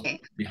cause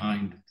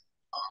behind it?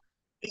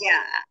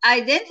 Yeah,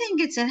 I don't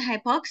think it's a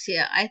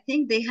hypoxia. I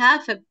think they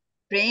have a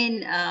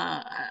brain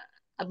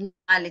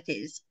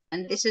abnormalities,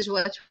 and this is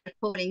what we're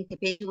calling the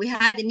patient. We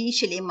had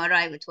initially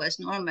MRI, which was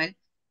normal,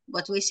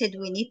 but we said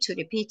we need to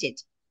repeat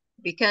it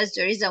because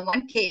there is a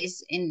one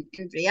case in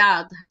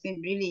Riyadh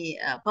been really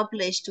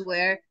published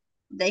where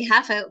they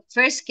have a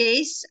first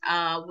case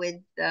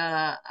with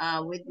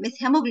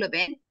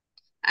methemoglobin,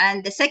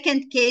 and the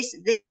second case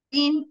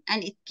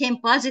and it came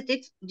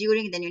positive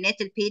during the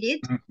neonatal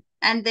period.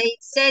 And they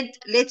said,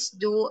 let's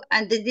do,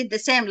 and they did the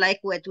same like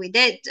what we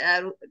did,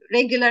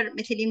 regular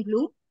methylene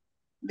blue.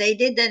 They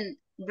did a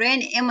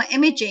brain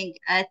imaging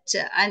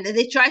and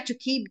they tried to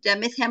keep the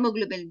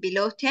methemoglobin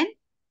below 10.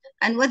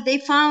 And what they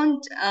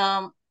found,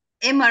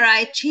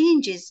 MRI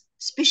changes,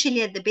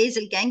 especially at the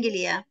basal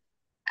ganglia,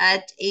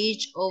 at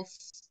age of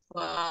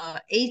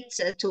 8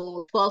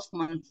 to 12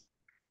 months.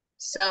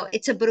 So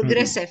it's a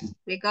progressive,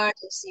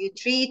 regardless you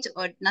treat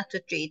or not to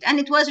treat. And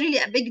it was really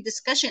a big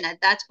discussion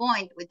at that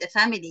point with the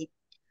family.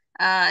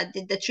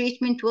 Did the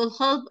treatment will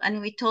help?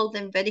 And we told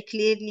them very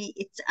clearly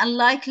it's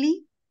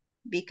unlikely,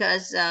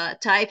 because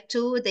type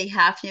 2, they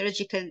have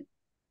neurological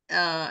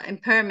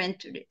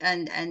impairment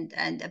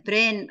and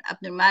brain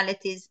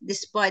abnormalities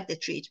despite the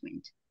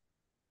treatment.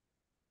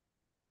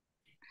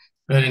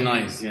 Very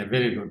nice. Yeah,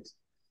 very good.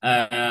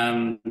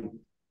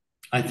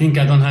 I think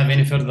I don't have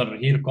any further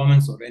here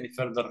comments or any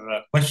further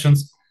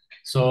questions.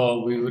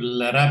 So we will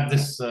wrap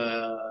this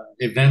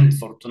event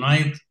for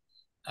tonight.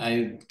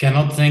 I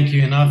cannot thank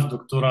you enough,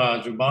 Dr.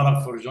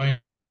 Jubara, for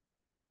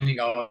joining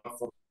our.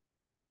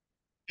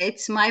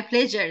 It's my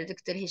pleasure,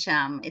 Dr.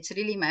 Hisham. It's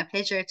really my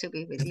pleasure to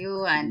be with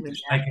you and with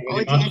Thank the you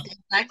very audience. much. I'd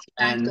like to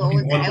thank And to all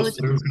looking the forward audience.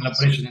 to your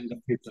collaboration in the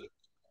future.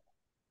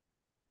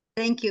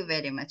 Thank you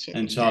very much, Doctor.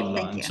 Inshallah,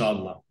 Thank you.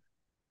 inshallah.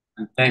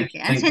 And Okay.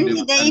 And thank send you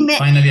me very the much. email.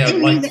 And finally, I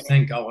Send would me like the, to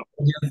thank our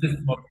audiences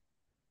for.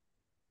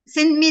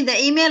 send me the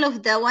email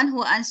of the one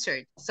who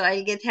answered, so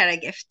I'll get her a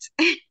gift.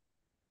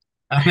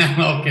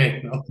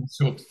 Okay,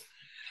 sure.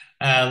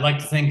 I'd like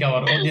to thank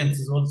our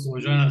audiences also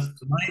who joined us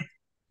tonight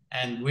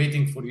and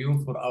waiting for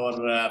you for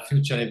our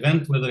future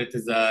event, whether it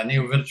is a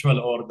Neo Virtual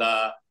or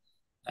the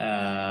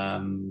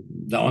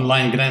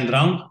online grand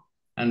round.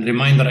 And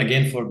reminder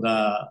again for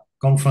the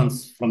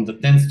conference from the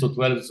 10th to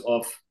 12th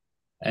of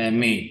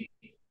May.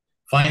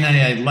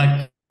 Finally, I'd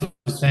like to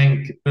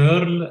thank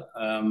Pearl,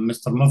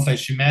 Mr. Mofa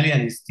Shimali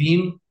and his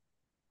team,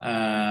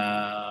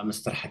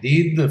 Mr.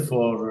 Hadid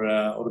for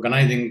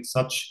organizing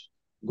such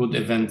good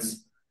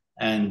events,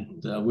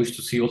 and wish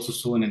to see you also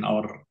soon in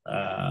our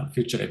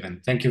future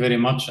event. Thank you very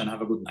much and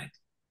have a good night.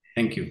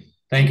 Thank you.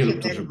 Thank you,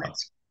 Dr. very Jubbar. much.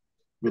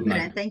 Good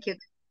night. Thank you.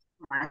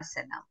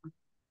 Ma'as-salama.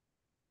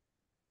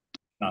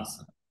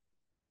 Ma'as-salama.